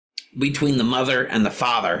between the mother and the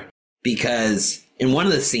father, because in one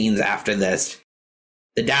of the scenes after this,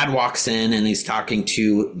 the dad walks in and he's talking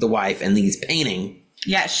to the wife and he's painting.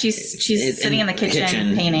 Yeah, she's sitting in the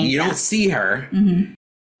kitchen painting. You don't see her.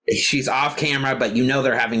 She's off camera, but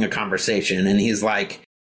they're having a conversation. And he's like,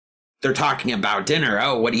 they're talking about dinner.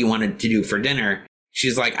 Oh, what do you want to do for dinner?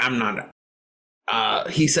 She's like, I'm not.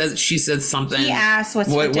 She said something. He asked,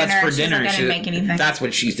 what's for dinner? What's for dinner? She's not going to make anything. That's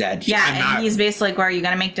what she said. Yeah, and he's basically like, well, are you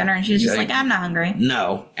going to make dinner? And she's just like, I'm not hungry.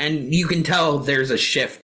 No. And you can tell there's a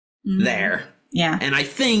shift there. Yeah. And I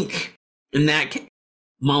think in that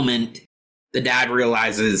moment, the dad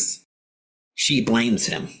realizes she blames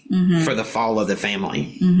him for the fall of the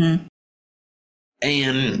family.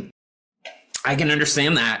 And I can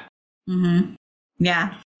understand that.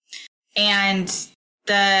 Yeah. And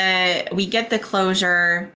we get the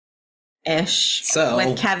closure-ish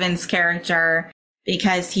with Kevin's character,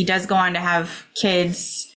 because he does go on to have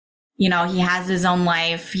kids, you know, he has his own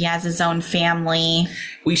life. He has his own family.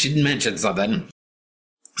 We should mention something.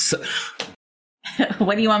 So,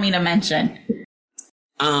 What do you want me to mention?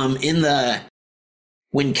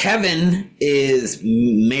 When Kevin is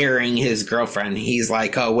marrying his girlfriend, he's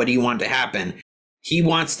like, oh, what do you want to happen? He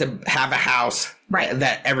wants to have a house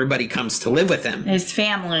that everybody comes to live with him. His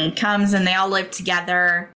family comes and they all live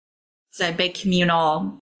together. It's a big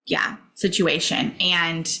communal, situation.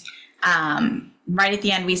 And right at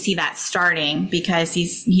the end, we see that starting because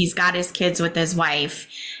he's got his kids with his wife.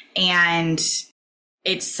 And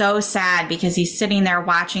it's so sad because he's sitting there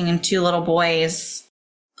watching two little boys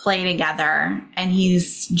play together. And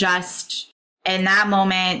he's just, in that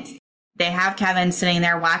moment, they have Kevin sitting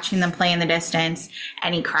there watching them play in the distance,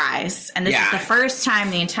 and he cries. And this is the first time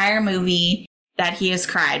in the entire movie that he has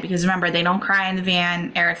cried. Because remember, they don't cry in the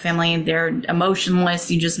Van Eric family. They're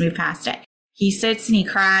emotionless. You just move past it. He sits and he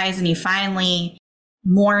cries, and he finally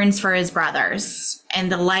mourns for his brothers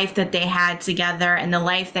and the life that they had together and the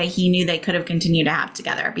life that he knew they could have continued to have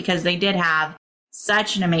together, because they did have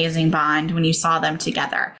such an amazing bond when you saw them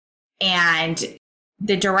together. And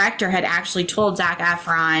the director had actually told Zac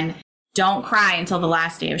Efron, don't cry until the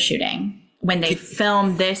last day of shooting, when they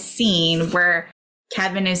filmed this scene where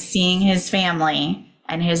Kevin is seeing his family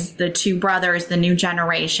and the two brothers, the new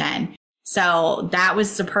generation. So that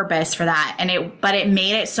was the purpose for that. But it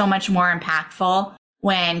made it so much more impactful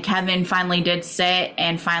when Kevin finally did sit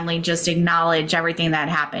and finally just acknowledge everything that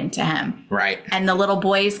happened to him. Right. And the little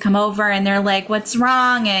boys come over and they're like, what's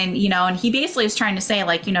wrong? And, and he basically is trying to say,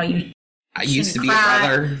 like, I used to be a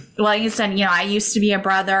brother. Well, he said, I used to be a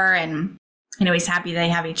brother, and, he's happy they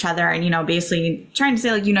have each other, and, basically trying to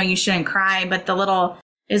say, like, you shouldn't cry. But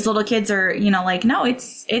his little kids are, like, no,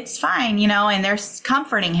 it's fine, and they're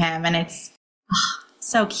comforting him, and it's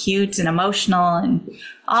so cute and emotional and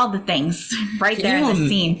all the things right there in the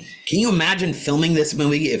scene. Can you imagine filming this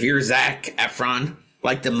movie if you're Zac Efron?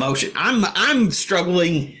 Like, the motion. I'm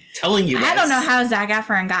struggling telling you this. I don't know how Zac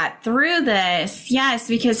Efron got through this. Yes,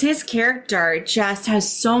 because his character just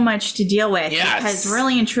has so much to deal with. Yes. Because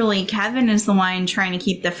really and truly, Kevin is the one trying to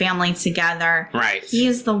keep the family together. Right. He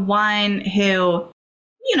is the one who,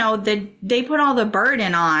 they put all the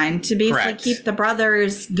burden on to basically keep the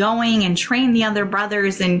brothers going and train the other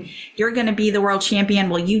brothers. And you're going to be the world champion.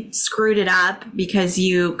 Well, you screwed it up because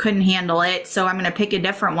you couldn't handle it. So I'm going to pick a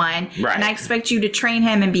different one. Right. And I expect you to train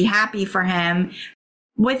him and be happy for him,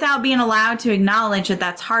 without being allowed to acknowledge that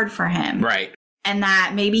that's hard for him. Right. And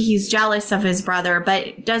that maybe he's jealous of his brother, but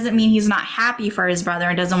it doesn't mean he's not happy for his brother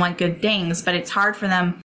and doesn't want good things. But it's hard for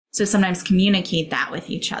them to sometimes communicate that with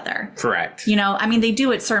each other. Correct. They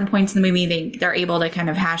do at certain points in the movie, they're able to kind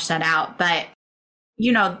of hash that out. But,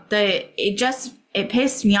 it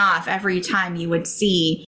pissed me off every time you would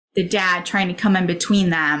see the dad trying to come in between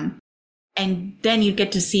them. And then you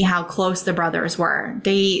get to see how close the brothers were.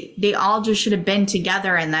 They all just should have been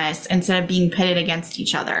together in this instead of being pitted against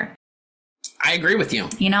each other. I agree with you.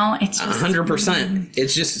 It's just 100%.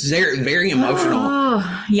 It's just very, very emotional.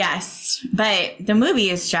 Oh, yes. But the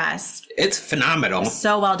movie is it's phenomenal.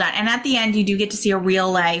 So well done. And at the end, you do get to see a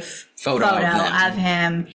real life photo of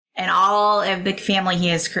him and all of the family he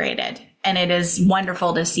has created. And it is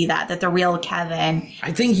wonderful to see that the real Kevin,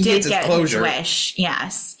 I think he did gets his closure. His wish.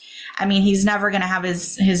 Yes. He's never going to have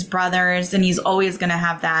his brothers, and he's always going to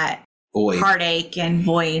have that heartache and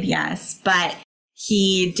void. Yes. But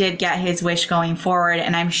he did get his wish going forward.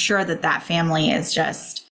 And I'm sure that family is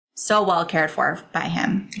just so well cared for by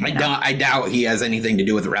him. I doubt he has anything to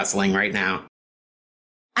do with wrestling right now.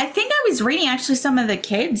 I think I was reading actually some of the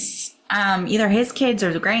kids, either his kids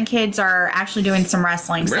or the grandkids are actually doing some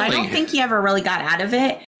wrestling. So Really? I don't think he ever really got out of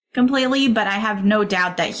it completely, but I have no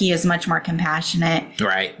doubt that he is much more compassionate.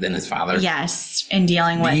 Right, than his father. Yes, in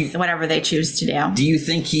dealing with whatever they choose to do. Do you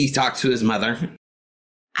think he talked to his mother?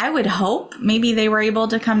 I would hope maybe they were able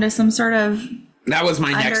to come to some sort of that was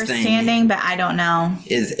my next understanding, but I don't know.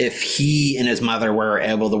 Is if he and his mother were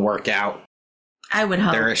able to work out I would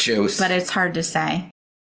hope their issues. But it's hard to say.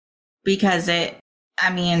 Because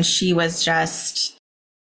she was just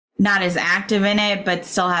not as active in it, but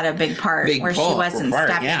still had a big part she wasn't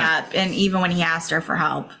stepping up. And even when he asked her for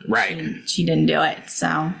help, she didn't do it.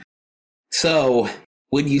 So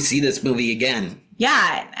would you see this movie again?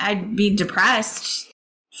 Yeah, I'd be depressed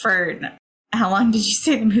for how long did you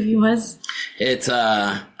say the movie was? It's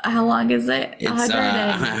how long is it? It's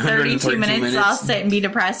 132 minutes. So I'll sit and be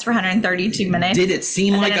depressed for 132 minutes. Did it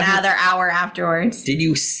seem like another hour afterwards? Did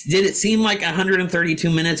it seem like 132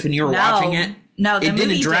 minutes when you were watching it? No, it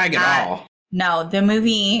didn't drag at all. No, the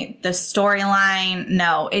movie, the storyline,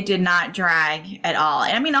 no, it did not drag at all.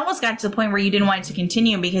 I mean, almost got to the point where you didn't want it to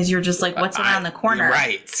continue because you're just like, what's around the corner?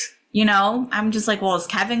 Right. You know, I'm just like, well, is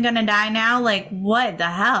Kevin going to die now? Like, what the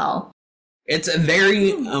hell? It's a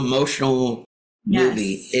very emotional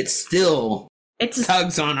movie. It still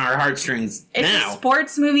tugs on our heartstrings it's now. A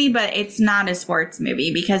sports movie, but it's not a sports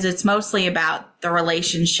movie because it's mostly about the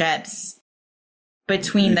relationships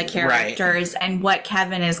between the characters and what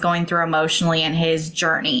Kevin is going through emotionally in his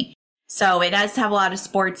journey. So it does have a lot of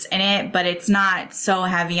sports in it, but it's not so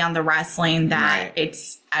heavy on the wrestling that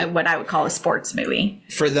it's what I would call a sports movie.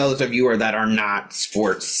 For those of you that are not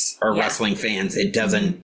sports or wrestling fans, it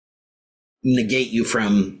doesn't negate you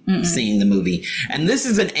from seeing the movie. And this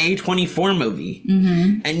is an A24 movie.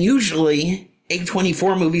 And usually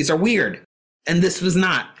A24 movies are weird. And this was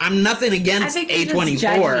not. I'm nothing against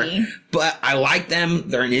A24, but I like them.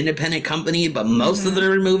 They're an independent company, but most of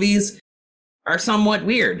their movies are somewhat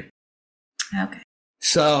weird. Okay.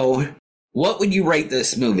 So, what would you rate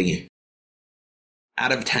this movie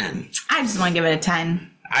out of 10? I just want to give it a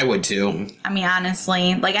 10. I would too. I mean,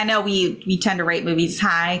 honestly, like I know we tend to rate movies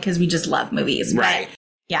high because we just love movies. Right. But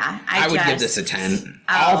yeah. I would give this a 10.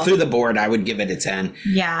 All through the board, I would give it a 10.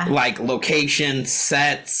 Yeah. Like location,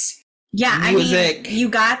 sets. Yeah, music. I mean, you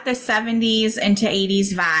got the 70s into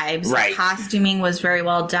 80s vibes. Right. The costuming was very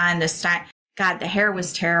well done. The style, God, the hair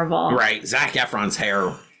was terrible. Right. Zac Efron's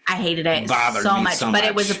hair. I hated it Bothered so me much, so but much.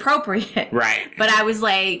 it was appropriate. Right. But I was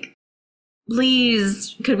like,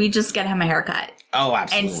 please, could we just get him a haircut? Oh,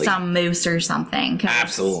 absolutely. And some mousse or something.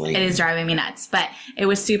 Absolutely. It is driving me nuts. But it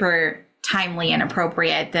was super timely and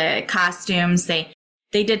appropriate. The costumes, they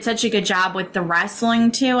did such a good job with the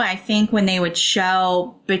wrestling too. I think when they would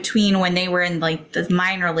show between when they were in like the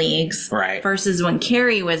minor leagues versus when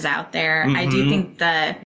Carrie was out there, I do think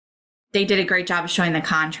they did a great job of showing the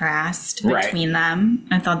contrast between them.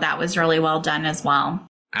 I thought that was really well done as well.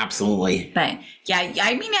 Absolutely. But yeah,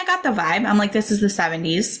 I mean, I got the vibe. I'm like, this is the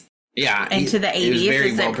 70s. Yeah. Into the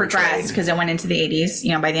 80s as it progressed because it went into the 80s,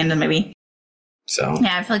 you know, by the end of the movie. So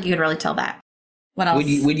yeah, I feel like you could really tell that. What else?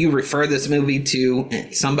 Would you refer this movie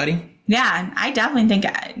to somebody? Yeah, I definitely think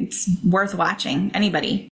it's worth watching.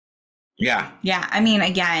 Anybody. Yeah. Yeah, I mean,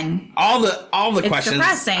 again, all the questions.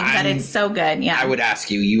 It's depressing, but it's so good. Yeah, I would ask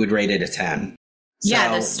you. You would rate it a 10.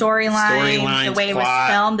 Yeah, the storyline, the way it was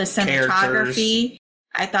filmed, the cinematography,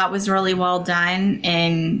 I thought was really well done,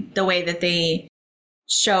 and the way that they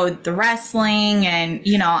showed the wrestling, and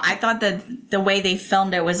you know, I thought that the way they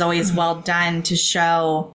filmed it was always well done to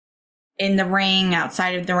show in the ring,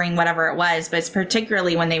 outside of the ring, whatever it was. But it's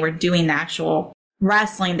particularly when they were doing the actual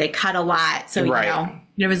wrestling, they cut a lot. So, you know,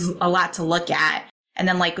 there was a lot to look at. And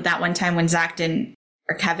then like that one time when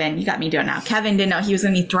Kevin, you got me doing it now. Kevin didn't know he was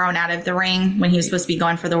going to be thrown out of the ring when he was supposed to be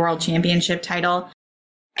going for the world championship title.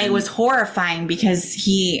 It was horrifying because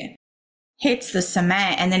he hits the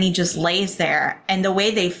cement and then he just lays there. And the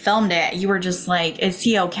way they filmed it, you were just like, is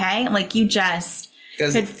he okay? Like you just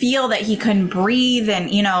could feel that he couldn't breathe and,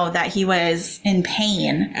 you know, that he was in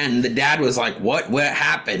pain. And the dad was like, what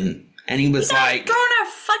happened? And he was like, thrown a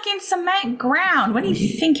fucking cement ground. What do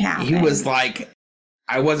you think happened? He was like,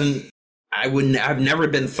 I've never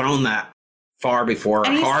been thrown that far before or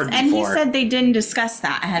hard before. And he said they didn't discuss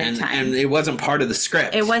that ahead of time. And it wasn't part of the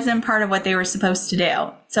script. It wasn't part of what they were supposed to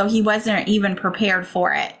do. So he wasn't even prepared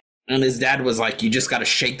for it. And his dad was like, you just got to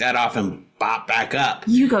shake that off and bop back up.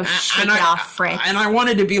 You go shake it off, Fritz. And I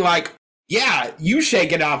wanted to be like, yeah, you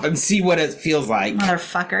shake it off and see what it feels like.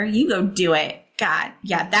 Motherfucker, you go do it. God,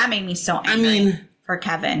 yeah, that made me so angry for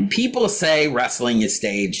Kevin. People say wrestling is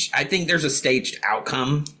staged. I think there's a staged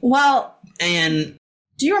outcome. Well, and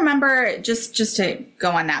do you remember, just to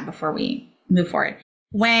go on that before we move forward,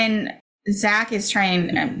 when Kevin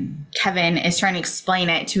is trying to explain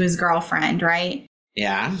it to his girlfriend, right?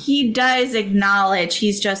 Yeah. He does acknowledge,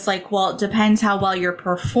 he's just like, well, it depends how well you're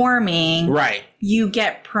performing. Right. You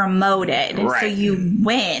get promoted. Right. So you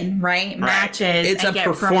win, right? Matches it's and a get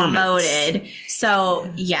performance. Promoted. So,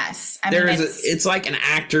 yes. I mean, it's like an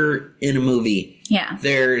actor in a movie. Yeah.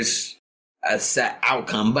 There's a set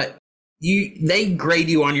outcome, but they grade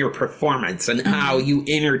you on your performance and how you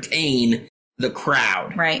entertain the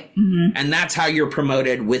crowd. Right. Mm-hmm. And that's how you're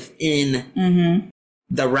promoted within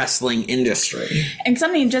the wrestling industry. And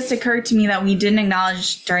something just occurred to me that we didn't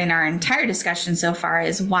acknowledge during our entire discussion so far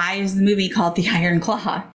is, why is the movie called The Iron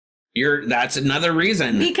Claw? That's another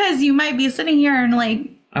reason. Because you might be sitting here and like,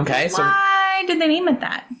 okay, why did they name it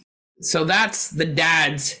that? So that's the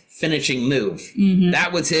dad's finishing move. Mm-hmm.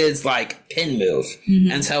 That was his like pin move.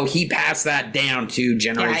 Mm-hmm. And so he passed that down to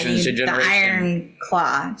generations to generation. The iron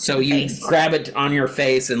claw. So you grab it on your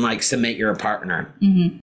face and like submit your partner.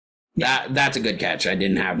 Mm-hmm. That's a good catch. I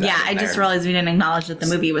didn't have that. Yeah, I just realized we didn't acknowledge that the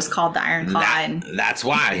movie was called The Iron Claw. That's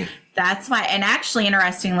why. That's why. And actually,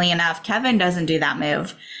 interestingly enough, Kevin doesn't do that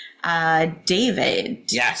move. David.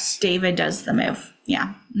 Yes. David does the move.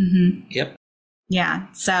 Yeah. Mm-hmm. Yep. Yeah.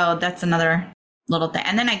 So that's another little thing.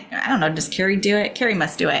 And then I don't know, does Carrie do it? Carrie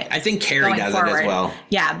must do it. I think Carrie does it as well.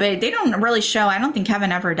 Yeah, but they don't really show, I don't think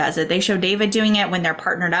Kevin ever does it. They show David doing it when they're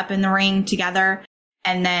partnered up in the ring together.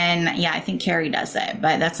 And then, yeah, I think Carrie does it,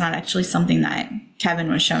 but that's not actually something that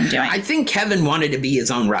Kevin was shown doing. I think Kevin wanted to be his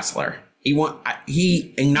own wrestler.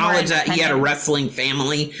 He acknowledged that he had a wrestling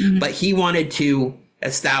family, but he wanted to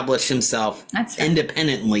establish himself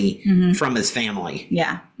independently from his family.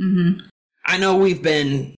 Yeah. Mm-hmm. I know we've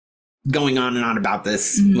been going on and on about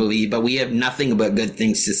this movie, but we have nothing but good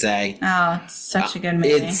things to say. Oh, it's such a good movie.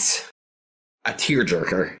 It's a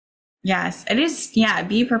tearjerker. Yes, it is. Yeah,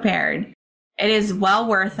 be prepared. It is well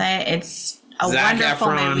worth it. It's a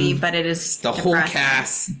wonderful movie, but it is the whole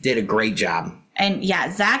cast did a great job. And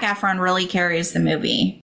yeah, Zac Efron really carries the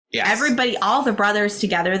movie. Yes. Everybody, all the brothers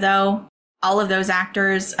together, though, all of those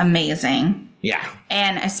actors, amazing. Yeah.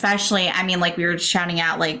 And especially, I mean, like we were shouting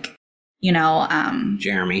out, like, you know,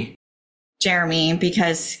 Jeremy,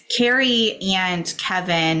 because Carrie and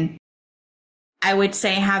Kevin, I would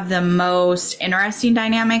say, have the most interesting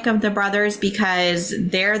dynamic of the brothers because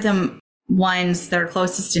they're the ones that are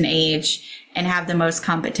closest in age and have the most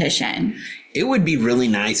competition. It would be really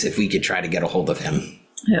nice if we could try to get a hold of him.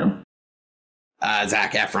 Who?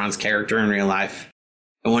 Zac Efron's character in real life.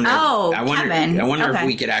 I wonder Kevin. if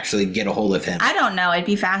we could actually get a hold of him. I don't know. It'd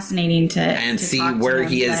be fascinating to see where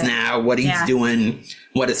he is now, what he's doing,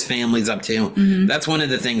 what his family's up to. Mm-hmm. That's one of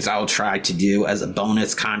the things I'll try to do as a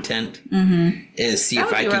bonus content is see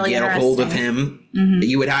if I could get a hold of him.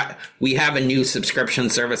 Mm-hmm. We have a new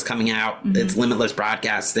subscription service coming out. Mm-hmm. It's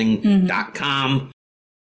limitlessbroadcasting.com.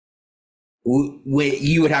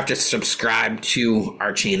 You would have to subscribe to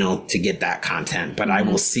our channel to get that content, but I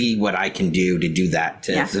will see what I can do to do that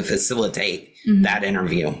to facilitate that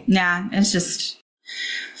interview. Yeah, it's just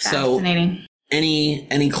fascinating. So,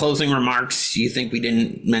 any closing remarks you think we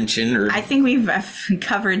didn't mention? Or I think we've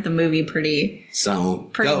covered the movie pretty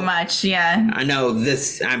much. Yeah, I know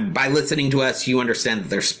this. By listening to us, you understand that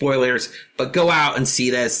there's spoilers, but go out and see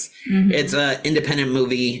this. Mm-hmm. It's an independent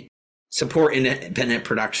movie. Support independent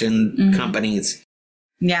production companies.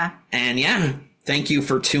 Yeah. And thank you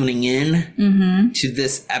for tuning in to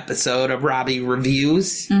this episode of Robby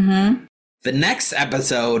Reviews. Mm-hmm. The next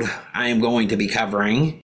episode I am going to be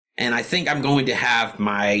covering, and I think I'm going to have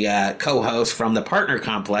my co-host from the Partner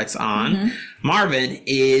Complex on, Marvin,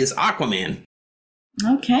 is Aquaman.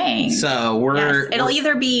 Okay. So it'll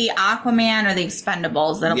either be Aquaman or the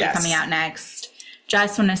Expendables that'll be coming out next.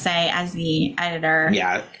 Just want to say, as the editor...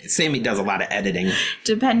 Yeah, Sammy does a lot of editing.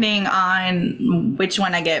 Depending on which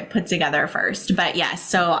one I get put together first. But yes,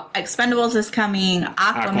 so Expendables is coming.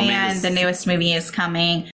 Aquaman, the newest movie, is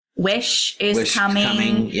coming. Wish is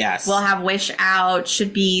coming. Yes. We'll have Wish out.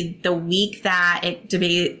 Should be the week that it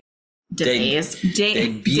debuts on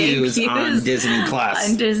Disney Plus.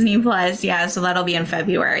 On Disney Plus, yeah. So that'll be in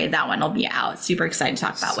February. That one will be out. Super excited to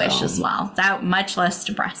talk about Wish as well. That much less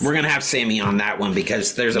depressed. We're gonna have Sammy on that one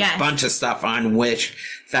because there's a bunch of stuff on Wish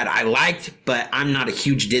that I liked, but I'm not a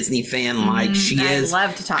huge Disney fan like she is. I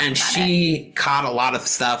love to talk about it. And she caught a lot of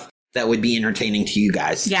stuff that would be entertaining to you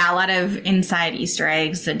guys. Yeah, a lot of inside Easter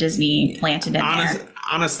eggs that Disney planted in there.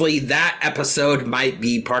 Honestly, that episode might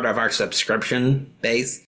be part of our subscription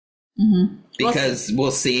base. Because we'll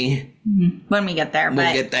see when we get there.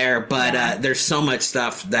 We'll get there, but there's so much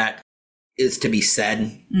stuff that is to be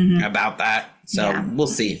said about that. So we'll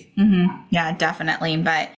see. Yeah, definitely.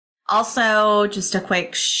 But also, just a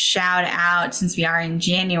quick shout out, since we are in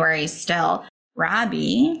January still,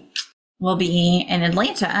 Robby will be in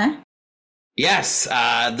Atlanta. Yes,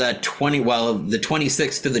 the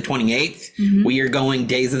 26th to the 28th. We are going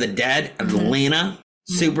Days of the Dead, Atlanta.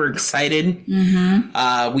 Super excited.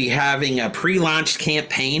 We having a pre-launch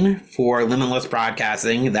campaign for Limitless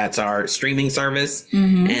Broadcasting. That's our streaming service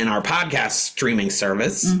and our podcast streaming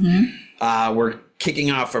service. We're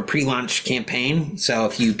kicking off a pre-launch campaign. So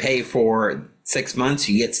if you pay for 6 months,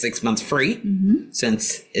 you get 6 months free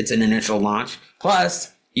since it's an initial launch.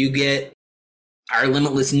 Plus, you get our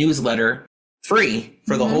Limitless newsletter free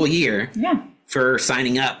for the whole year for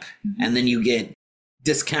signing up. And then you get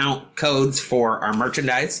discount codes for our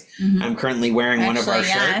merchandise. I'm currently wearing one of our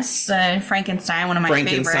shirts. Yes, Frankenstein, one of my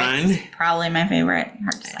favorites. Probably my favorite.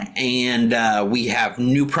 Hard to say. And we have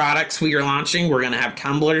new products we are launching. We're going to have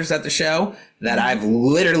tumblers at the show that I've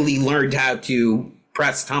literally learned how to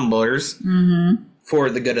press tumblers for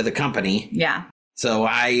the good of the company. Yeah. So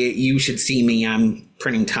you should see me. I'm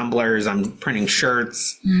printing tumblers. I'm printing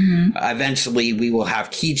shirts. Eventually, we will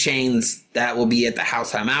have keychains that will be at the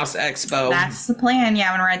House of Mouse Expo. That's the plan.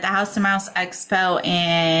 Yeah, when we're at the House of Mouse Expo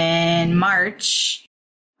in March,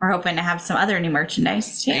 we're hoping to have some other new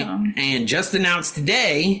merchandise too. And just announced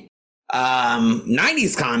today,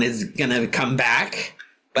 90s Con is going to come back,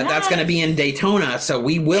 but that's going to be in Daytona. So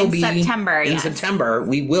we will be September. In September.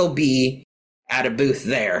 We will be at a booth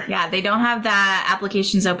there. Yeah, they don't have the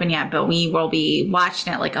applications open yet, but we will be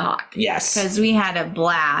watching it like a hawk. Yes. Because we had a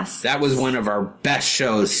blast. That was one of our best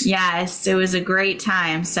shows. Yes, it was a great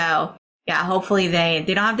time. So, yeah, hopefully they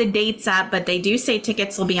don't have the dates up, but they do say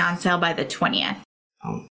tickets will be on sale by the 20th.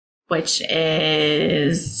 Oh. Which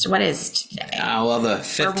is, what is today? Well, the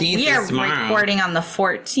 15th We are is tomorrow. recording on the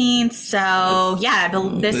 14th. So, yeah,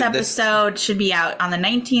 this episode should be out on the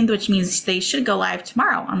 19th, which means they should go live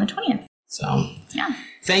tomorrow on the 20th. So, yeah.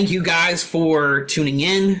 Thank you guys for tuning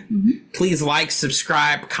in. Please like,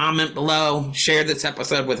 subscribe, comment below, share this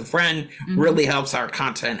episode with a friend. Really helps our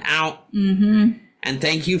content out. And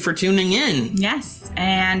thank you for tuning in. Yes.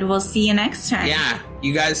 And we'll see you next time. Yeah.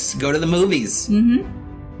 You guys go to the movies.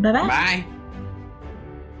 Bye-bye. Bye.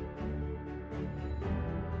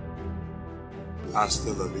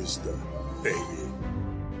 Hasta la vista, baby.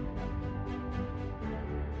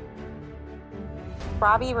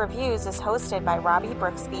 Robby Reviews is hosted by Robby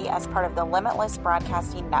Brooksby as part of the Limitless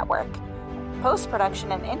Broadcasting Network.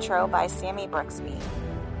 Post-production and intro by Sammy Brooksby.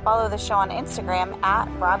 Follow the show on Instagram at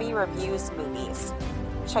Robby Reviews Movies.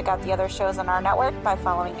 Check out the other shows on our network by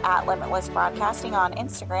following at Limitless Broadcasting on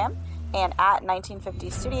Instagram and at 1950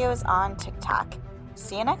 Studios on TikTok.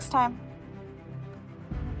 See you next time.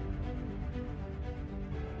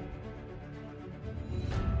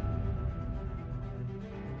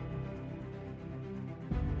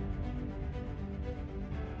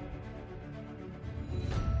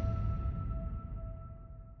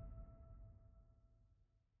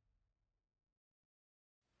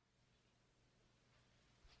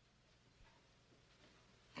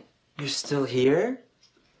 You're still here?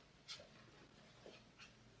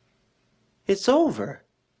 It's over.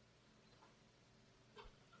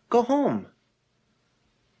 Go home.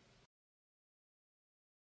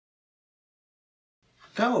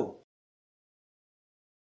 Go.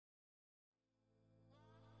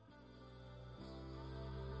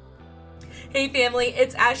 Hey family,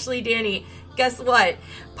 it's Ashley Danny. Guess what?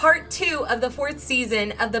 Part 2 of the 4th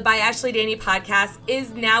season of the By Ashley Danny podcast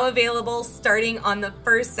is now available starting on the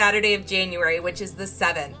first Saturday of January, which is the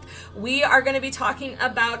 7th. We are going to be talking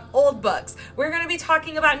about old books. We're going to be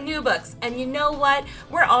talking about new books. And you know what?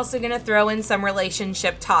 We're also going to throw in some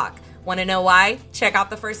relationship talk. Want to know why? Check out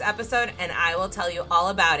the first episode and I will tell you all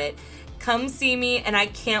about it. Come see me and I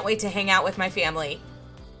can't wait to hang out with my family.